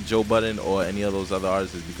pick Joe Budden or any of those other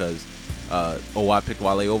artists is because, I picked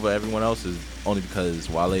Wale over everyone else is only because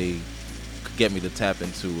Wale could get me to tap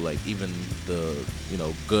into like even the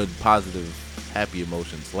good, positive, happy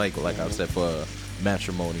emotions, like I've said for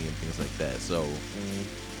Matrimony and things like that. So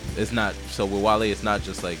it's not with Wale, it's not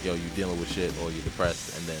just like, yo, you dealing with shit or you're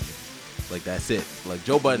depressed and then like that's it. Like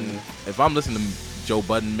Joe Budden, if I'm listening to Joe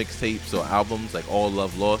Budden mixtapes or albums like All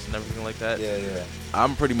Love Lost and everything like that,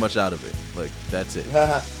 I'm pretty much out of it. Like that's it.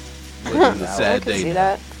 Like, it's a sad I can day. see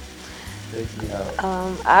that.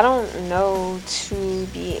 I don't know, to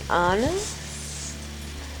be honest.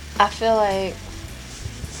 I feel like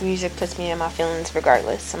music puts me in my feelings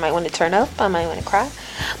regardless. I might want to turn up, I might want to cry.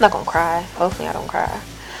 I'm not gonna cry. Hopefully I don't cry.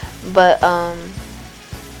 But I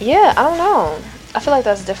don't know. I feel like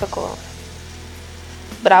that's difficult.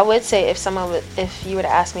 But I would say if you were to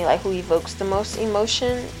ask me like who evokes the most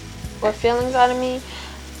emotion or feelings out of me,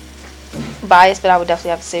 biased, but I would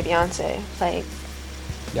definitely have to say Beyonce. Like,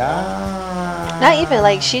 Yeah. not even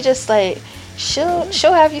like she just like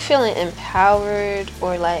she'll have you feeling empowered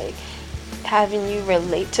or like having you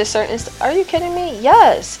relate to certain stuff. Are you kidding me?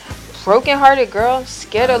 Yes. Broken hearted girl,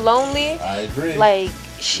 scared or lonely. I agree. Like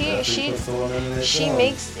she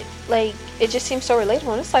makes like it just seems so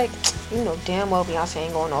relatable. And it's like, you know damn well Beyonce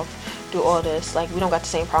ain't going off do all this. Like we don't got the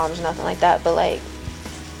same problems, nothing like that. But like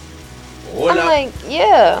I'm like,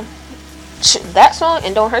 yeah. That song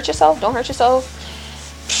and Don't Hurt Yourself.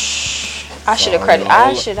 I should have credit.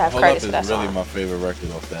 I should have credits for that song. Really my favorite record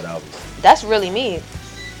off that album. That's really me.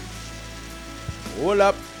 Hold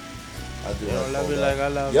up. I do Love you like I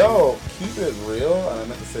love Yo, keep it real, and I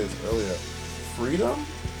meant to say this earlier. Freedom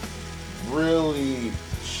really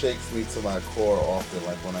shakes me to my core often,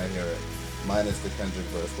 like when I hear it. Minus the Kendrick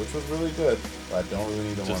verse, which was really good, but I don't really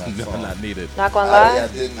need him on that song. Not needed. Not gonna lie. I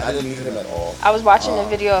didn't need him at all. I was watching a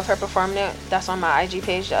video of her performing it. That's on my IG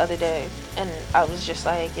page the other day, and I was just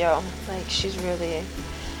like, yo, like she's really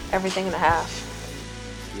everything and a half.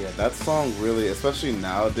 Yeah, that song really, especially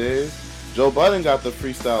nowadays. Joe Budden got the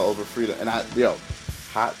freestyle over Freedom, and not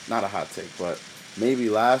a hot take, but maybe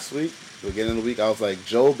last week, beginning of the week, I was like,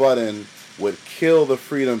 Joe Budden would kill the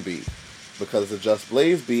Freedom beat because it's a Just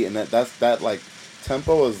Blaze beat, and that like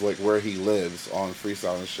tempo is like where he lives on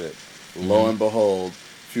freestyle and shit. Mm-hmm. Lo and behold, a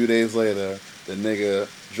few days later, the nigga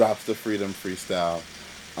drops the Freedom freestyle,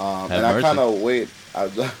 and I kind of wait.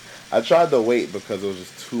 I tried to wait because it was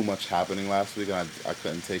just too much happening last week, and I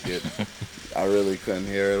couldn't take it. I really couldn't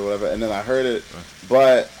hear it or whatever. And then I heard it,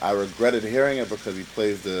 but I regretted hearing it because he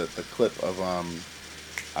plays the clip of,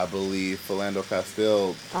 I believe, Philando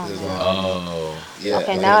Castile. Yeah.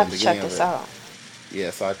 Okay, like now I have to check this out.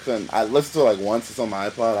 Yeah, so I couldn't. I listened to it like once. It's on my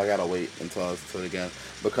iPod. I gotta wait until I listen to it again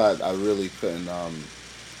because I really couldn't.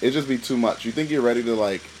 It'd just be too much. You think you're ready to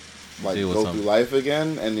like go through life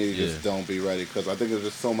again, and you just don't be ready because I think there's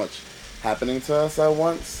just so much happening to us at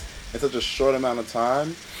once in such a short amount of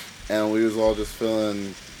time. And we was all just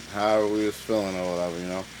feeling however we was feeling or whatever, you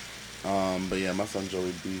know. But yeah, my son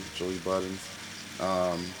Joey Buttons.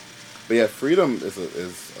 But yeah, Freedom is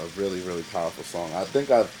a really, really powerful song. I think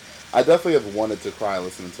I definitely have wanted to cry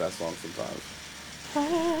listening to that song sometimes.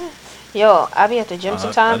 Yo, I be at the gym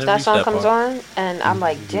sometimes. That song comes on, and I'm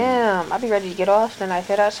like, damn, I be ready to get off. Then I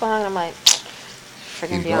hear that song, and I'm like,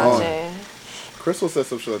 freaking Beyonce. Crystal said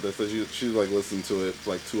some shit like that. So she's like listening to it for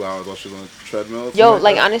like 2 hours while she's on the treadmill. Yo,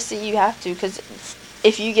 like honestly, you have to, because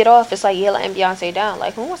if you get off, it's like you're letting Beyonce down.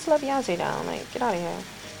 Like, who wants to let Beyonce down? Like, get out of here.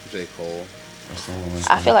 J. Cole.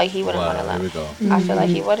 I feel like he wouldn't want to let. Here we go. I feel like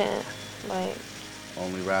he wouldn't. Like,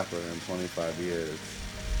 only rapper in 25 years.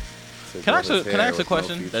 Can I ask a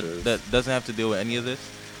question that doesn't have to deal with any of this?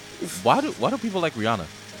 Why do people like Rihanna?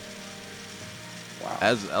 Wow.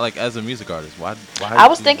 As a music artist, why I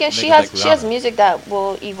was thinking she has music that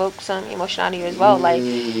will evoke some emotion out of you as well. Like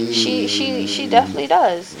she definitely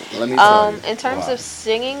does. Let me tell you. In terms of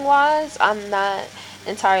singing wise, I'm not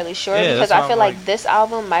entirely sure because I feel like this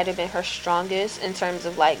album might have been her strongest in terms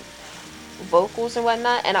of like vocals and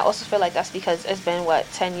whatnot, and I also feel like that's because it's been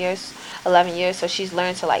 10 years, 11 years, so she's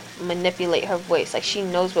learned to like manipulate her voice. Like she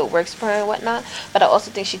knows what works for her and whatnot. But I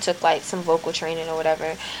also think she took like some vocal training or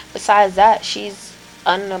whatever. Besides that, she's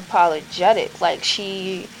unapologetic. Like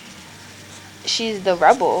she's the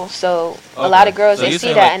rebel. So a lot of girls, they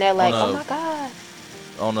see that and they're like, oh my god.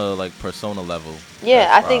 On a like persona level. Yeah,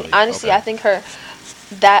 I think honestly, I think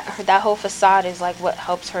that whole facade is like what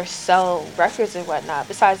helps her sell records and whatnot.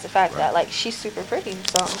 Besides the fact that like she's super pretty.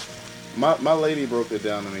 So my lady broke it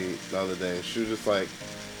down to me the other day. She was just like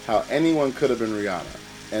how anyone could have been Rihanna,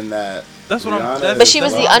 and that's what but she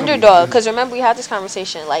was the underdog, because remember we had this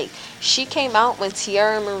conversation. Like she came out when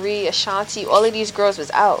Tierra Marie, Ashanti, all of these girls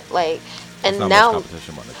was out. Like, and now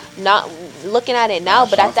not looking at it now,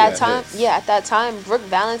 but at that time, Brooke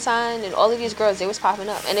Valentine and all of these girls, they was popping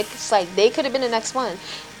up, and it's like they could have been the next one,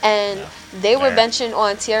 and they were benching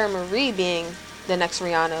on Tierra Marie being the next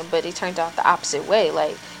Rihanna, but it turned out the opposite way.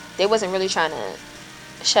 Like they wasn't really trying to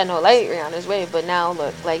shed no light Rihanna's way, but now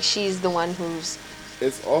look, like she's the one who's.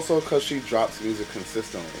 It's also because she drops music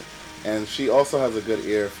consistently, and she also has a good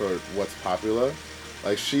ear for what's popular.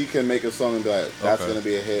 Like she can make a song and be like, "That's gonna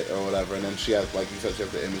be a hit" or whatever, and then she has, like you said, she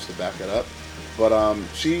has the image to back it up. But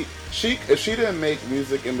if she didn't make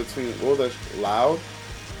music in between, what was that?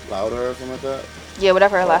 Louder or something like that. Yeah,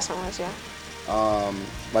 whatever her last one was. Yeah.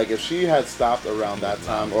 Like if she had stopped around that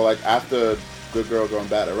time, or like after Good Girl Gone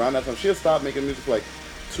Bad, around that time, she had stopped making music for like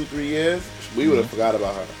 2-3 years. We would have forgot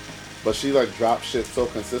about her. but she like drops shit so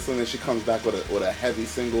consistently. She comes back with a heavy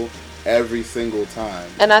single every single time.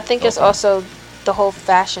 And I think it's also the whole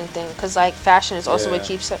fashion thing, because like fashion is also what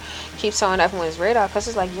keeps her on everyone's radar. Because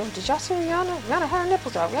it's like, yo, did y'all see Rihanna? Rihanna had her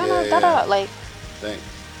nipples out. Rihanna, like.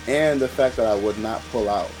 And the fact that I would not pull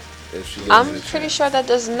out if she. I'm pretty sure that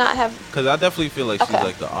does not have. Because I definitely feel like she's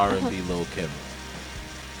like the R&B Lil Kim.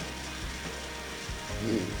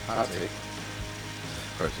 Hot take.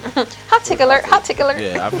 Personally. Hot take alert! Hot take alert!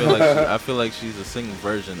 Yeah, I feel like she's a singing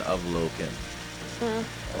version of Lil Kim.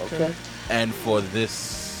 Okay. And for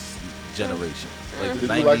this generation, like Did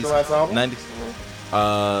 90s, you like the last album?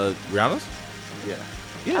 90s. Rihanna's? Yeah.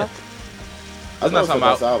 Yeah. That's not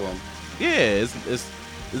something album. Yeah, it's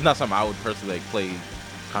not something I would personally like play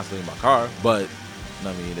constantly in my car, but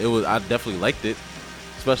I mean, I definitely liked it,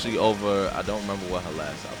 especially over. I don't remember what her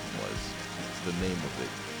last album was, the name of it.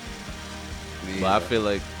 But I feel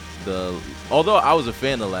like although I was a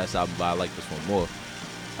fan of the last album, but I like this one more.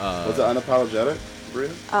 Was it Unapologetic, Bria?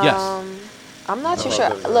 Yes. I'm not too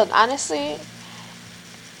sure. Look, honestly,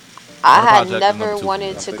 I had never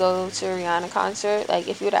wanted to go to a Rihanna concert. Like,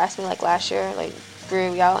 if you would have asked me like last year, like,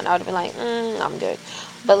 Bria, we out, and I would have been like, I'm good.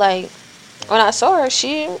 But like, when I saw her,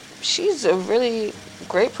 she's a really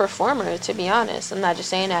great performer, to be honest. I'm not just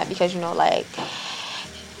saying that because, you know, like,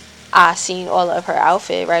 I seen all of her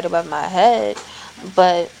outfit right above my head.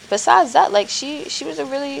 But besides that, like, she was a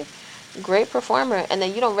really great performer. And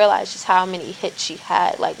then you don't realize just how many hits she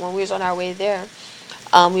had. Like, when we was on our way there,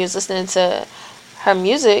 we was listening to her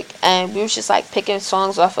music, and we was just like picking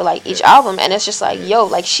songs off of like each album, and it's just like, yo,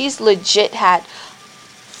 like, she's legit had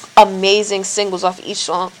amazing singles off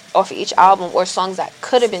of each album, or songs that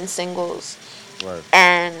could have been singles. Right.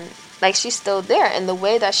 And like, she's still there. And the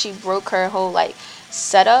way that she broke her whole like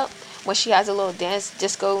setup, when she has a little dance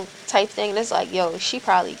disco type thing, and it's like, yo, she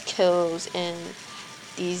probably kills in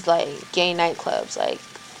these like gay nightclubs. Like,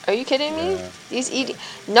 are you kidding me? These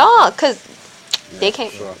no, because they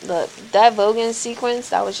can't. Look, that Vogan sequence,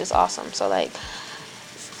 that was just awesome. So like,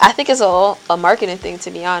 I think it's all a marketing thing, to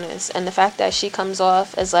be honest. And the fact that she comes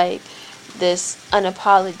off as like this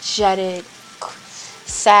unapologetic,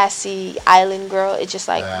 sassy island girl, it just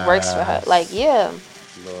like works for her. Like, yeah.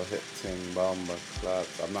 Little hit ting bomba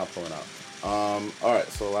claps. I'm not pulling out. All right.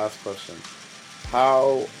 So last question: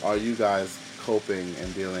 how are you guys coping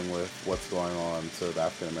and dealing with what's going on to the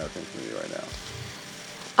African American community right now?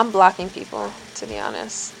 I'm blocking people, to be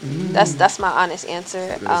honest. That's my honest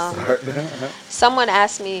answer. Someone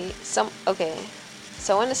asked me okay.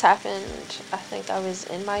 So when this happened, I think I was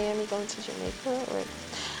in Miami going to Jamaica, or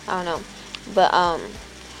I don't know. But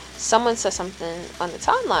someone said something on the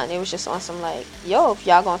timeline. It was just on some like, yo, if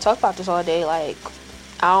y'all gonna talk about this all day, like,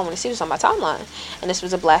 I don't want to see this on my timeline. And this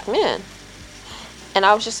was a black man. And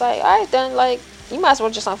I was just like, all right, then, like, you might as well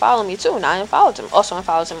just unfollow me too. And I unfollowed him. Also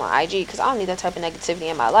unfollowed him on IG, because I don't need that type of negativity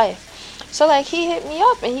in my life. So like, he hit me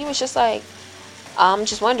up and he was just like, I'm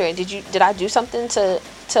just wondering, did I do something to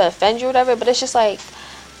offend you or whatever? But it's just like,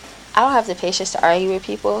 I don't have the patience to argue with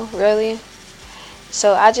people, really.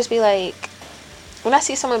 So I just be like, when I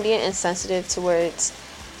see someone being insensitive towards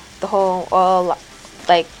the whole all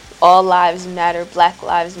lives matter, Black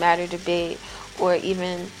Lives Matter debate, or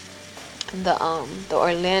even the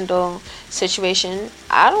Orlando situation,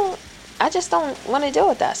 I just don't want to deal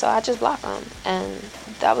with that. So I just block them, and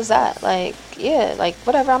that was that. Like, yeah, like,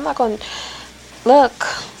 whatever. I'm not going to look.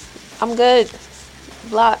 I'm good.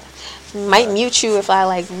 Block. Might mute you if I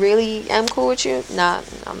like really am cool with you. Nah,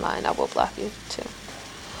 I'm lying. I will block you too.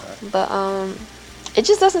 But it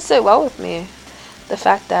just doesn't sit well with me. The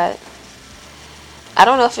fact that I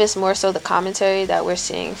don't know if it's more so the commentary that we're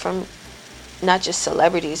seeing from not just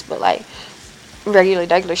celebrities, but like regular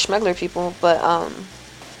schmuggler people. But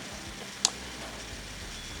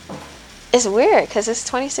it's weird because it's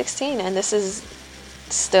 2016 and this is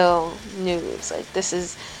still news. Like, this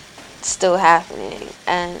is still happening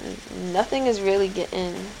and nothing is really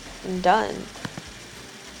getting done.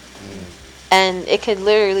 And it could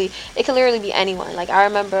literally be anyone. Like, I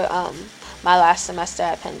remember my last semester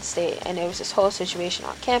at Penn State, and there was this whole situation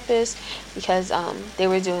on campus because they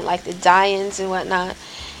were doing like the die-ins and whatnot,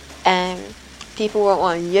 and people were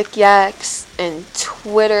on Yik Yaks and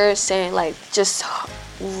Twitter saying like just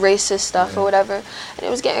racist stuff or whatever, and it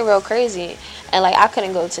was getting real crazy. And like, I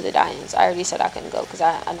couldn't go to the die-ins. I already said I couldn't go because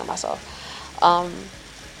I know myself.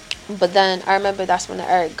 But then I remember that's when the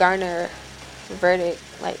Eric Garner verdict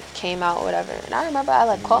like came out or whatever, and I remember I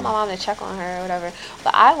like called my mom to check on her or whatever,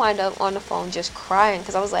 but I wind up on the phone just crying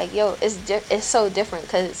because I was like, yo, it's so different,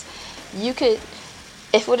 because you could,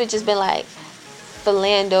 if it would have just been like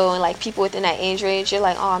Philando and like people within that age range, you're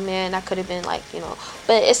like, oh man, that could have been like,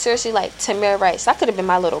 but it's seriously like Tamir Rice, that could have been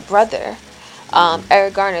my little brother.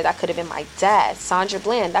 Eric Garner, that could have been my dad. Sandra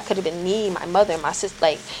Bland, that could have been me, my mother, my sister.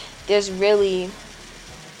 Like, there's really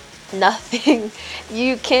nothing.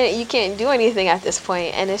 You can't do anything at this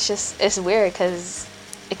point, and it's weird because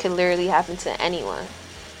it could literally happen to anyone,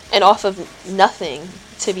 and off of nothing,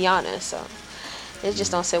 to be honest. So it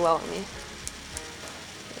just don't sit well with me.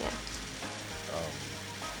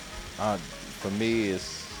 For me,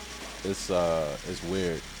 it's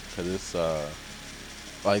weird because it's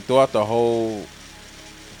like throughout the whole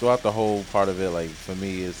part of it, like for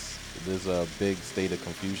me, there's a big state of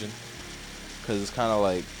confusion because it's kind of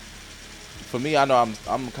like, for me, I know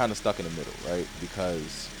I'm kind of stuck in the middle, right?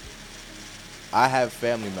 Because I have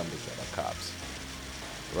family members that are cops,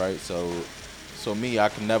 right? So me, I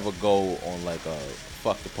can never go on like a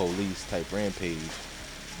fuck the police type rampage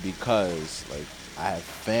because like I have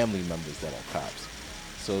family members that are cops.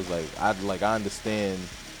 So it's like I understand,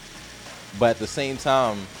 but at the same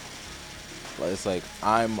time, it's like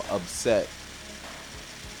I'm upset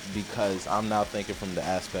because I'm now thinking from the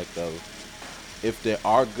aspect of, if there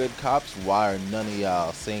are good cops, why are none of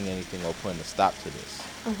y'all saying anything or putting a stop to this?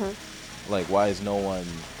 Like, why is no one?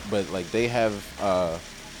 But like they have,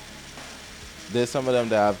 there's some of them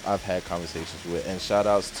that I've had conversations with, and shout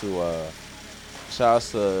outs to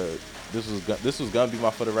this was gonna be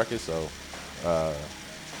my for the record, so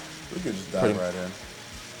we could just dive right in.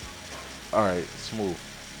 All right, smooth.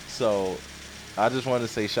 So I just wanted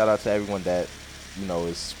to say shout out to everyone that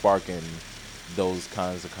is sparking those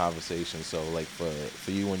kinds of conversations. So like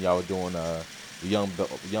for you when y'all were doing Young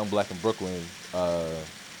Black in Brooklyn,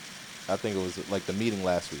 I think it was like the meeting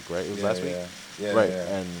last week, right? It was last week, yeah, right?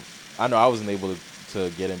 Yeah. And I know I wasn't able to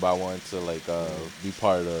get in, but I wanted to like be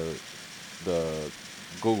part of the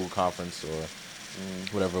Google conference or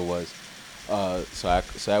whatever it was. So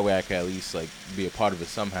that way I can at least like be a part of it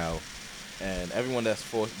somehow. And everyone that's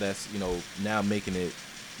now making it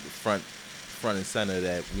front and center,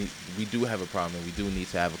 that we do have a problem and we do need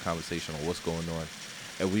to have a conversation on what's going on,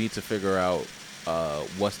 and we need to figure out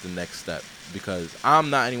what's the next step, because I'm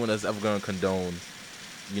not anyone that's ever going to condone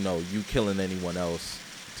you killing anyone else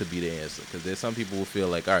to be the answer, because there's some people who feel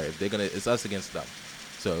like, all right, if they're gonna, it's us against them.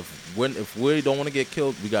 So if we don't want to get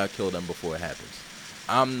killed, we gotta kill them before it happens.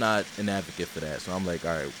 I'm not an advocate for that, so I'm like,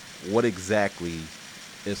 all right, what exactly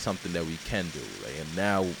is something that we can do? Like, and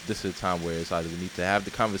now this is a time where it's either we need to have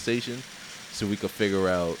the conversation so we can figure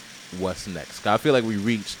out what's next. 'Cause I feel like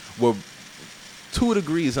we're 2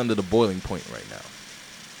 degrees under the boiling point right now,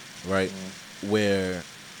 right? Where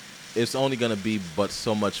it's only gonna be but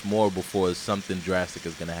so much more before something drastic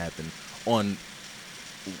is gonna happen on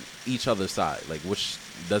each other's side. Like, which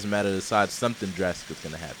doesn't matter the side, something drastic is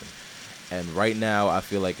gonna happen. And right now, I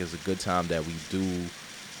feel like it's a good time that we do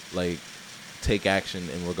like take action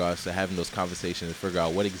in regards to having those conversations and figure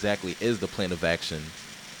out what exactly is the plan of action,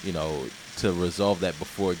 to resolve that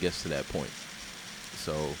before it gets to that point.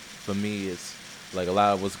 So for me, it's like a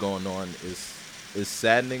lot of what's going on is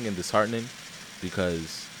saddening and disheartening,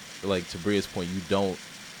 because like to Bria's point,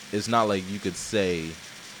 it's not like you could say,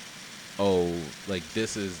 oh, like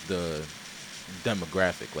this is the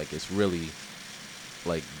demographic. Like it's really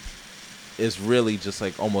just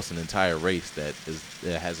like almost an entire race that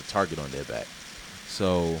has a target on their back.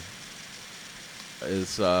 So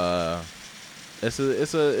it's a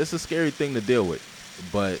scary thing to deal with,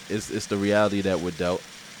 but it's the reality that we're dealt.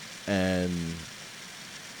 And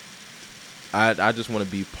I just want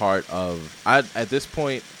to be part of. At this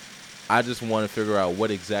point, I just want to figure out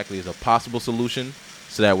what exactly is a possible solution,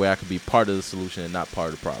 so that way I can be part of the solution and not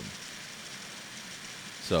part of the problem.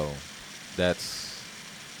 So that's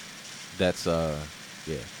yeah.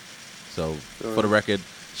 So for the record,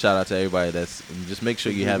 shout out to everybody just make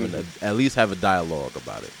sure you at least have a dialogue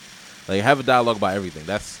about it. Like, have a dialogue about everything.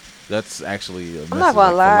 That's actually a message. I'm not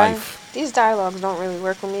gonna lie. For life. These dialogues don't really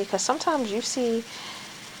work with me, because sometimes you see,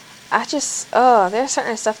 there's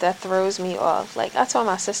certain stuff that throws me off. Like, I told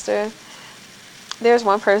my sister, there's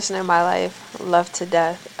one person in my life, loved to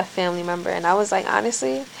death, a family member, and I was like,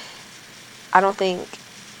 honestly, I don't think,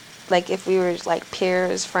 like, if we were like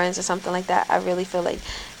peers, friends, or something like that, I really feel like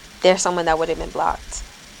there's someone that would have been blocked,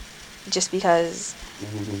 just because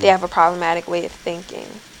they have a problematic way of thinking.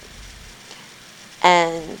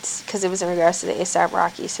 And because it was in regards to the A$AP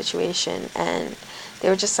Rocky situation, and they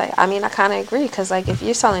were just like, I mean, I kind of agree, because like if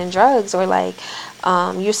you're selling drugs or like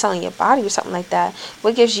you're selling your body or something like that,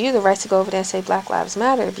 what gives you the right to go over there and say Black Lives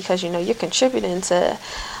Matter, because you're contributing to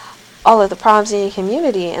all of the problems in your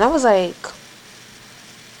community? And I was like,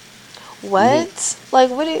 What?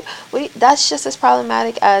 Like, that's just as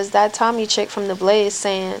problematic as that Tommy chick from The Blaze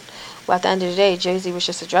saying, well, at the end of the day, Jay-Z was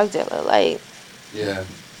just a drug dealer. Like, Yeah.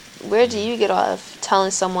 where do you get off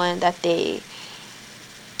telling someone that they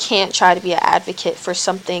can't try to be an advocate for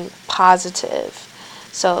something positive?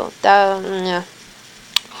 So, that,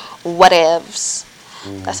 whatevs.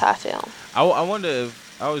 That's how I feel. I wonder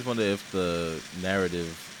if I always wonder if the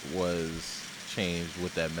narrative was changed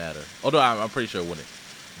with that matter. Although I'm pretty sure it wouldn't.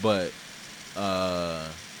 But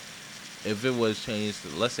if it was changed,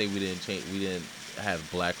 let's say we didn't have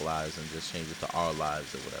Black lives and just change it to our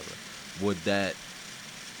lives or whatever, would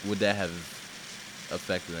that have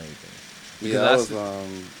affected anything? Because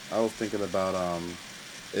I was thinking about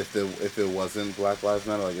if it wasn't Black Lives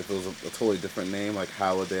Matter, like if it was a totally different name, like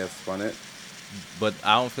how would they have spun it? But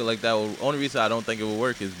I don't feel like that would. Only reason I don't think it would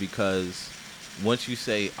work is because once you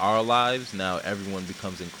say our lives, now everyone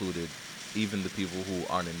becomes included, even the people who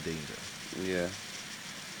aren't in danger. Yeah.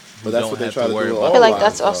 But that's what they try to do with I all feel like lives,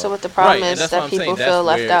 that's also what the problem is, that people feel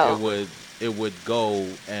left out. It would go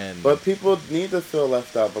and. But people need to feel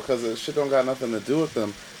left out because this shit don't got nothing to do with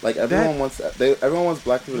them. Like everyone wants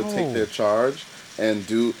Black people to take their charge and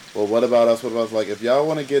do. Well, what about us? What about us? Like if y'all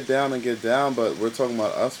want to get down and get down, but we're talking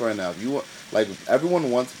about us right now. If you want, like everyone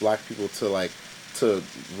wants Black people to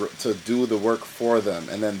to do the work for them,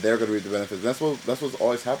 and then they're gonna reap the benefits. That's what's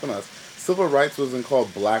always happened to us. Civil rights wasn't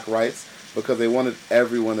called Black rights because they wanted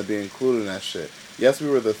everyone to be included in that shit. Yes, we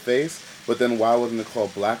were the face, but then why wasn't it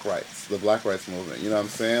called Black rights? The Black rights movement. You know what I'm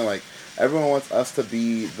saying? Like everyone wants us to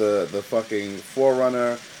be the fucking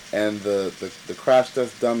forerunner and the crash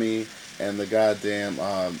test dummy and the goddamn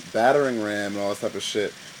battering ram and all this type of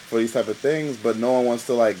shit for these type of things, but no one wants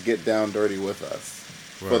to like get down dirty with us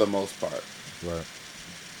for the most part. Right.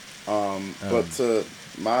 But to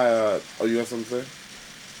my oh, you got something to say?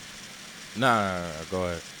 Nah, go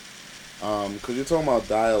ahead. Cause you're talking about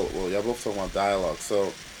dialogue. Well, y'all both talking about dialogue.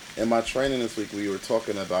 So, in my training this week, we were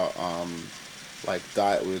talking about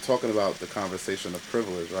we were talking about the conversation of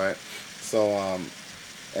privilege, right? So,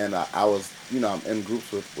 and I was, I'm in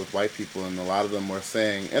groups with white people, and a lot of them were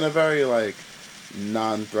saying in a very like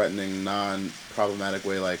non-threatening, non-problematic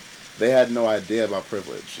way, like they had no idea about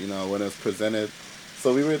privilege, when it was presented.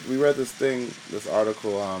 So we read this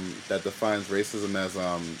article that defines racism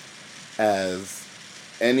as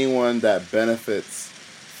anyone that benefits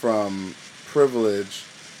from privilege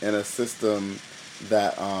in a system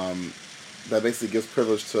that basically gives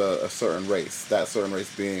privilege to a certain race, that certain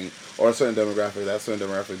race being, or a certain demographic, that certain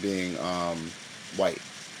demographic being white,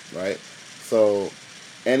 right? So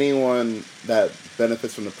anyone that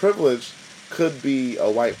benefits from the privilege could be a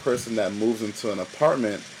white person that moves into an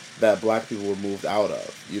apartment that Black people were moved out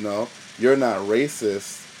of, You're not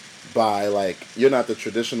racist by, you're not the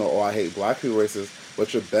traditional, I hate Black people racist,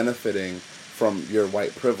 but you're benefiting from your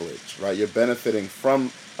white privilege, right? You're benefiting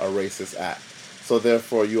from a racist act. So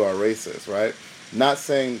therefore you are racist, right? Not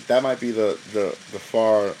saying that might be the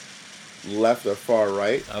far left or far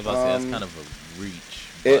right. I was about to say that's kind of a reach.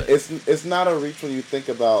 It's not a reach when you think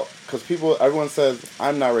about, because everyone says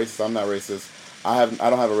I'm not racist. I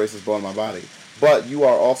don't have a racist bone in my body, but you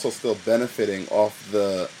are also still benefiting off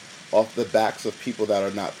the backs of people that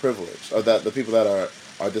are not privileged, or that the people that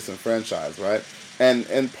are disenfranchised, right?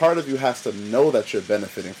 And part of you has to know that you're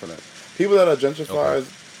benefiting from it. People that are gentrifiers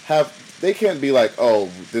they can't be like,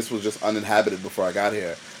 oh, this was just uninhabited before I got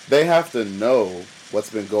here. They have to know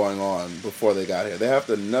what's been going on before they got here. They have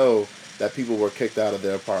to know that people were kicked out of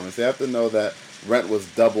their apartments. They have to know that rent was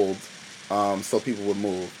doubled so people would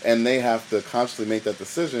move. And they have to consciously make that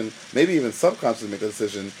decision, maybe even subconsciously make the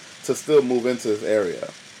decision to still move into this area,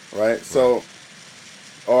 right? So,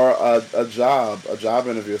 or a job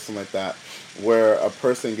interview or something like that, where a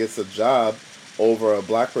person gets a job over a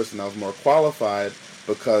Black person that was more qualified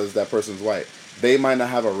because that person's white. They might not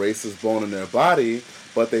have a racist bone in their body,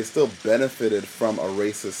 but they still benefited from a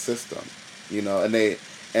racist system, and they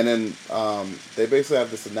basically have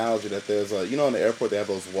this analogy that there's in the airport they have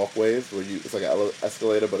those walkways where it's like an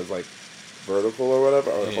escalator, but it's like vertical or whatever,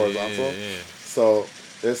 or horizontal. Yeah. So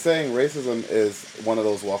they're saying racism is one of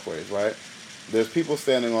those walkways, right? There's people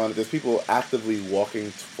standing on it. There's people actively walking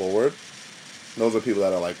forward. Those are people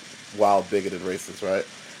that are like wild, bigoted racists, right?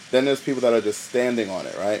 Then there's people that are just standing on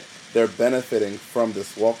it, right? They're benefiting from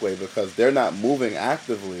this walkway because they're not moving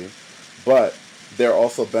actively, but they're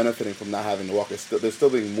also benefiting from not having to walk. They're still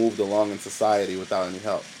being moved along in society without any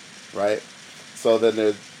help, right? So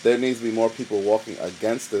then there needs to be more people walking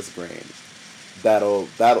against this grain.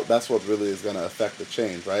 That's what really is going to affect the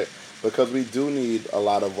change, right? Because we do need a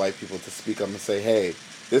lot of white people to speak up and say, hey,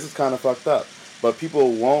 this is kind of fucked up. But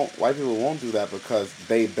white people won't do that because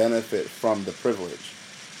they benefit from the privilege.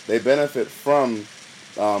 They benefit from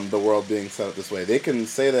the world being set up this way. They can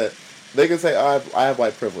say, I have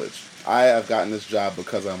white privilege. I have gotten this job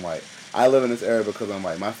because I'm white. I live in this area because I'm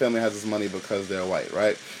white. My family has this money because they're white,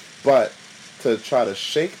 right? But to try to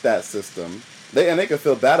shake that system, they can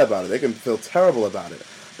feel bad about it. They can feel terrible about it.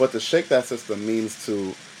 But to shake that system means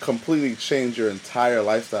to completely change your entire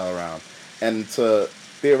lifestyle around and to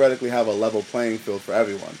theoretically have a level playing field for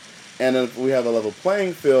everyone. And if we have a level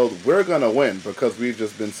playing field, we're going to win because we've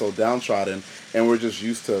just been so downtrodden and we're just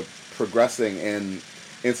used to progressing in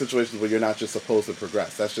situations where you're not just supposed to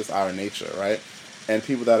progress. That's just our nature, right? And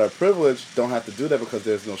people that are privileged don't have to do that because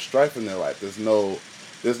there's no strife in their life. There's no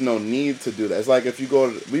need to do that. It's like if you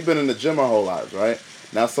we've been in the gym our whole lives, right?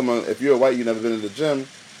 Now if you're white, you've never been in the gym,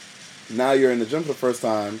 now you're in the gym for the first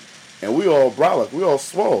time, and we all brolic, we all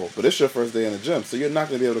swole, but it's your first day in the gym, so you're not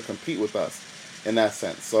going to be able to compete with us in that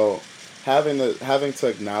sense. So having to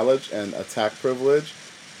acknowledge and attack privilege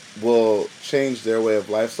will change their way of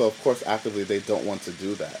life. So of course, actively, they don't want to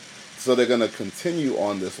do that. So they're going to continue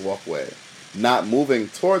on this walkway, not moving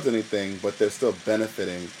towards anything, but they're still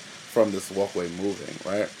benefiting from this walkway moving,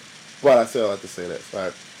 right? But I still like to say this,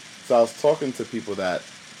 right? So I was talking to people that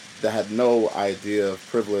had no idea of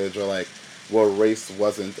privilege or like where race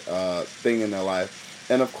wasn't a thing in their life.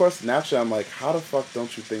 And of course, naturally, I'm like, how the fuck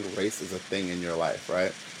don't you think race is a thing in your life,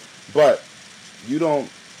 right? But you don't.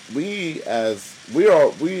 Us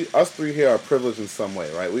three here are privileged in some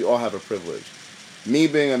way, right? We all have a privilege. Me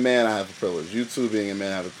being a man, I have a privilege. You two being a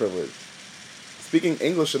man, I have a privilege. Speaking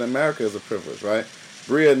English in America is a privilege, right?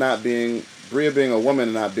 Bria being a woman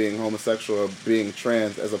and not being homosexual or being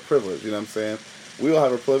trans as a privilege. You know what I'm saying? We all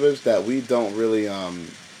have a privilege that we don't really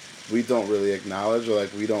acknowledge or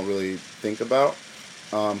like we don't really think about.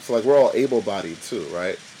 So like we're all able-bodied too,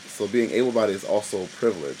 right? So being able-bodied is also a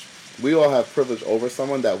privilege. We all have privilege over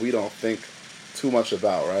someone that we don't think too much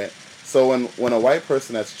about, right? So when a white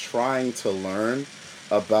person that's trying to learn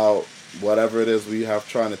about whatever it is we have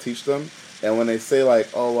trying to teach them, and when they say like,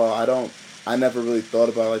 oh well, I never really thought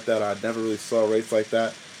about it like that, or I never really saw race like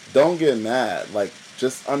that, don't get mad. Like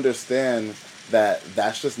just understand that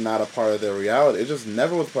that's just not a part of their reality. It just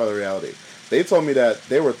never was part of their reality. They told me that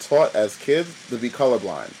they were taught as kids to be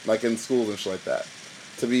colorblind, like in schools and shit like that,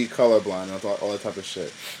 to be colorblind and all that type of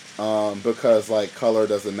shit. Because like color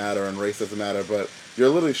doesn't matter and race doesn't matter, but you're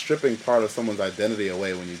literally stripping part of someone's identity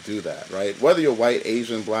away when you do that, right? Whether you're white,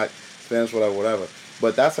 Asian, black, Spanish, whatever.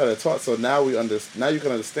 But that's how they're taught. So now now you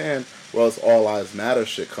can understand where this all lives matter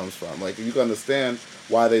shit comes from. Like you can understand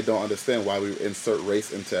why they don't understand why we insert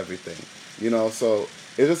race into everything. You know, so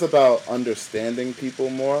it's just about understanding people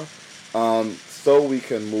more, so we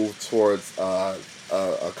can move towards a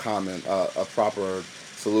proper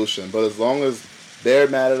solution. But as long as they're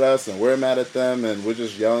mad at us and we're mad at them and we're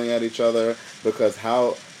just yelling at each other because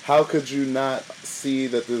how could you not see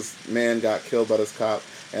that this man got killed by this cop,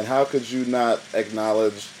 and how could you not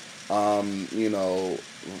acknowledge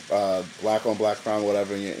black on black crime,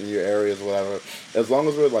 whatever, in your areas, whatever. As long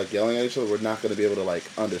as we're like yelling at each other, we're not going to be able to like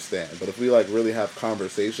understand. But if we like really have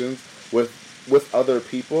conversations with other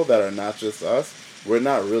people that are not just us, we're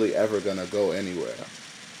not really ever going to go anywhere.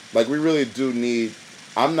 Like we really do need.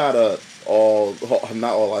 I'm not all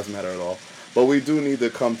lives matter at all, but we do need to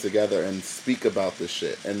come together and speak about this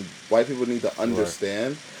shit. And white people need to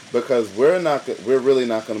understand. Right. Because we're really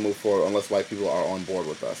not going to move forward unless white people are on board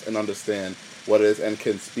with us and understand what it is and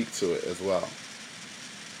can speak to it as well.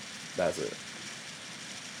 That's it.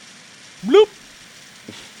 Bloop.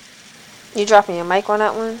 You dropping your mic on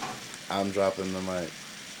that one? I'm dropping the mic.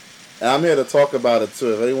 And I'm here to talk about it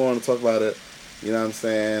too. If anyone want to talk about it, you know what I'm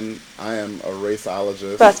saying? I am a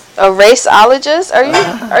raceologist. But a raceologist?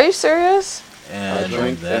 Are you serious? I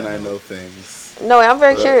drink and I know things. No, I'm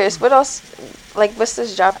very curious. What else? Like, what's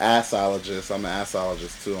this job? Assologist. I'm an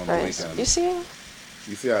assologist too on the weekend. You see?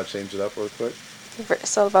 You see how I changed it up real quick?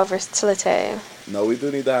 It's all about versatility. No, we do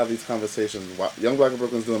need to have these conversations. Young Black in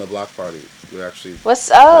Brooklyn's doing a block party. We're actually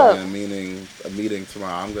having a meeting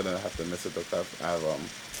tomorrow. I'm gonna have to miss it because I'm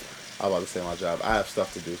about to say my job. I have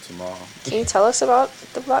stuff to do tomorrow. Can you tell us about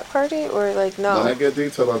the block party or like no? When I get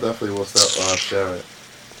details, I definitely will share it.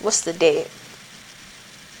 What's the date?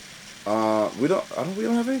 We don't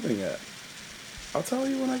have anything yet. I'll tell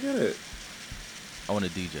you when I get it. I want a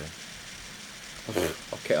DJ.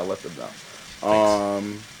 Okay, I'll let them know.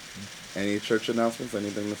 Any church announcements?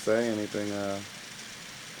 Anything to say? Anything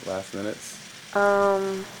last minutes?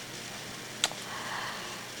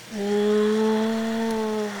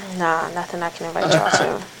 Nah, nothing I can invite y'all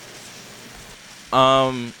to.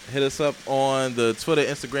 Hit us up on the Twitter,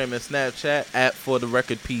 Instagram, and Snapchat at For The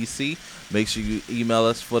Record PC. Make sure you email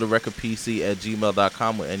us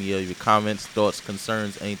fortherecordpc@gmail.com with any of your comments, thoughts,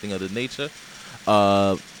 concerns, anything of the nature.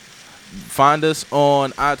 Find us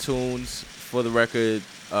on iTunes, For The Record,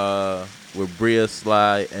 with Bria,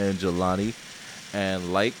 Sly, and Jelani. And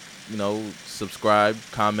subscribe,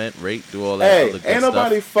 comment, rate, do all that other good stuff. Ain't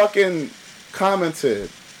nobody fucking commented.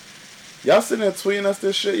 Y'all sitting there tweeting us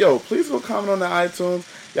this shit. Yo, please go comment on the iTunes.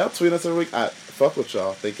 Y'all tweet us every week. I fuck with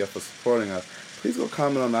y'all. Thank y'all for supporting us. Please go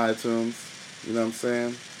comment on the iTunes. You know what I'm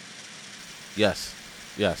saying? Yes.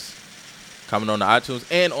 Comment on the iTunes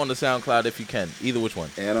and on the SoundCloud if you can. Either which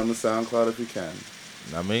one. And on the SoundCloud if you can.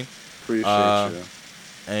 You know what I mean? Appreciate you.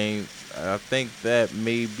 And I think that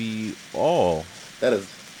may be all. That is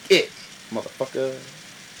it, motherfucker.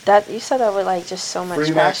 That you said that with like just so much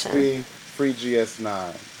Free passion. Max B, free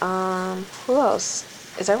GS9. Who else?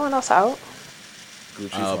 Is everyone else out?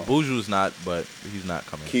 Gucci's home. Buju's not, but he's not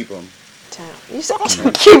coming. Keep him. Damn. You said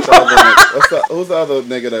keep up. Who's the other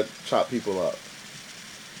nigga that chop people up?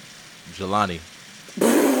 Jelani.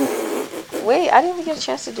 Wait, I didn't even get a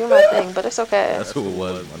chance to do my thing, but it's okay. That's who it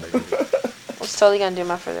was, my nigga. I was totally gonna do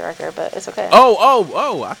my For The Record, but it's okay.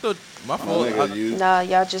 Oh! I thought my fault. Nah,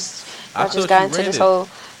 y'all just thought got you into ran this it. whole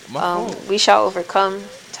My fault. we shall overcome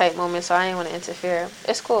type moment, so I ain't want to interfere.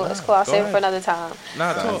 It's cool. It's cool. I'll go save it ahead. for another time.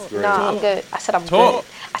 Nah, Sounds talk. great. Nah, I'm good. I said I'm Talk.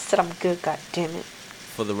 good. I said I'm good. God damn it.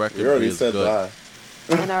 For the record, We already is said good. bye.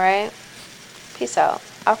 I know, right? Peace out.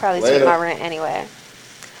 I'll probably Later. take my rent anyway.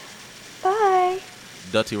 Bye.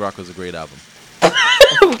 Dirty Rock was a great album. Just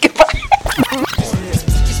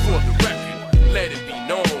for the record, let it be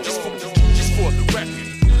known. Just for the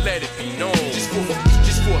record, let it be known. Just for the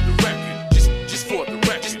record.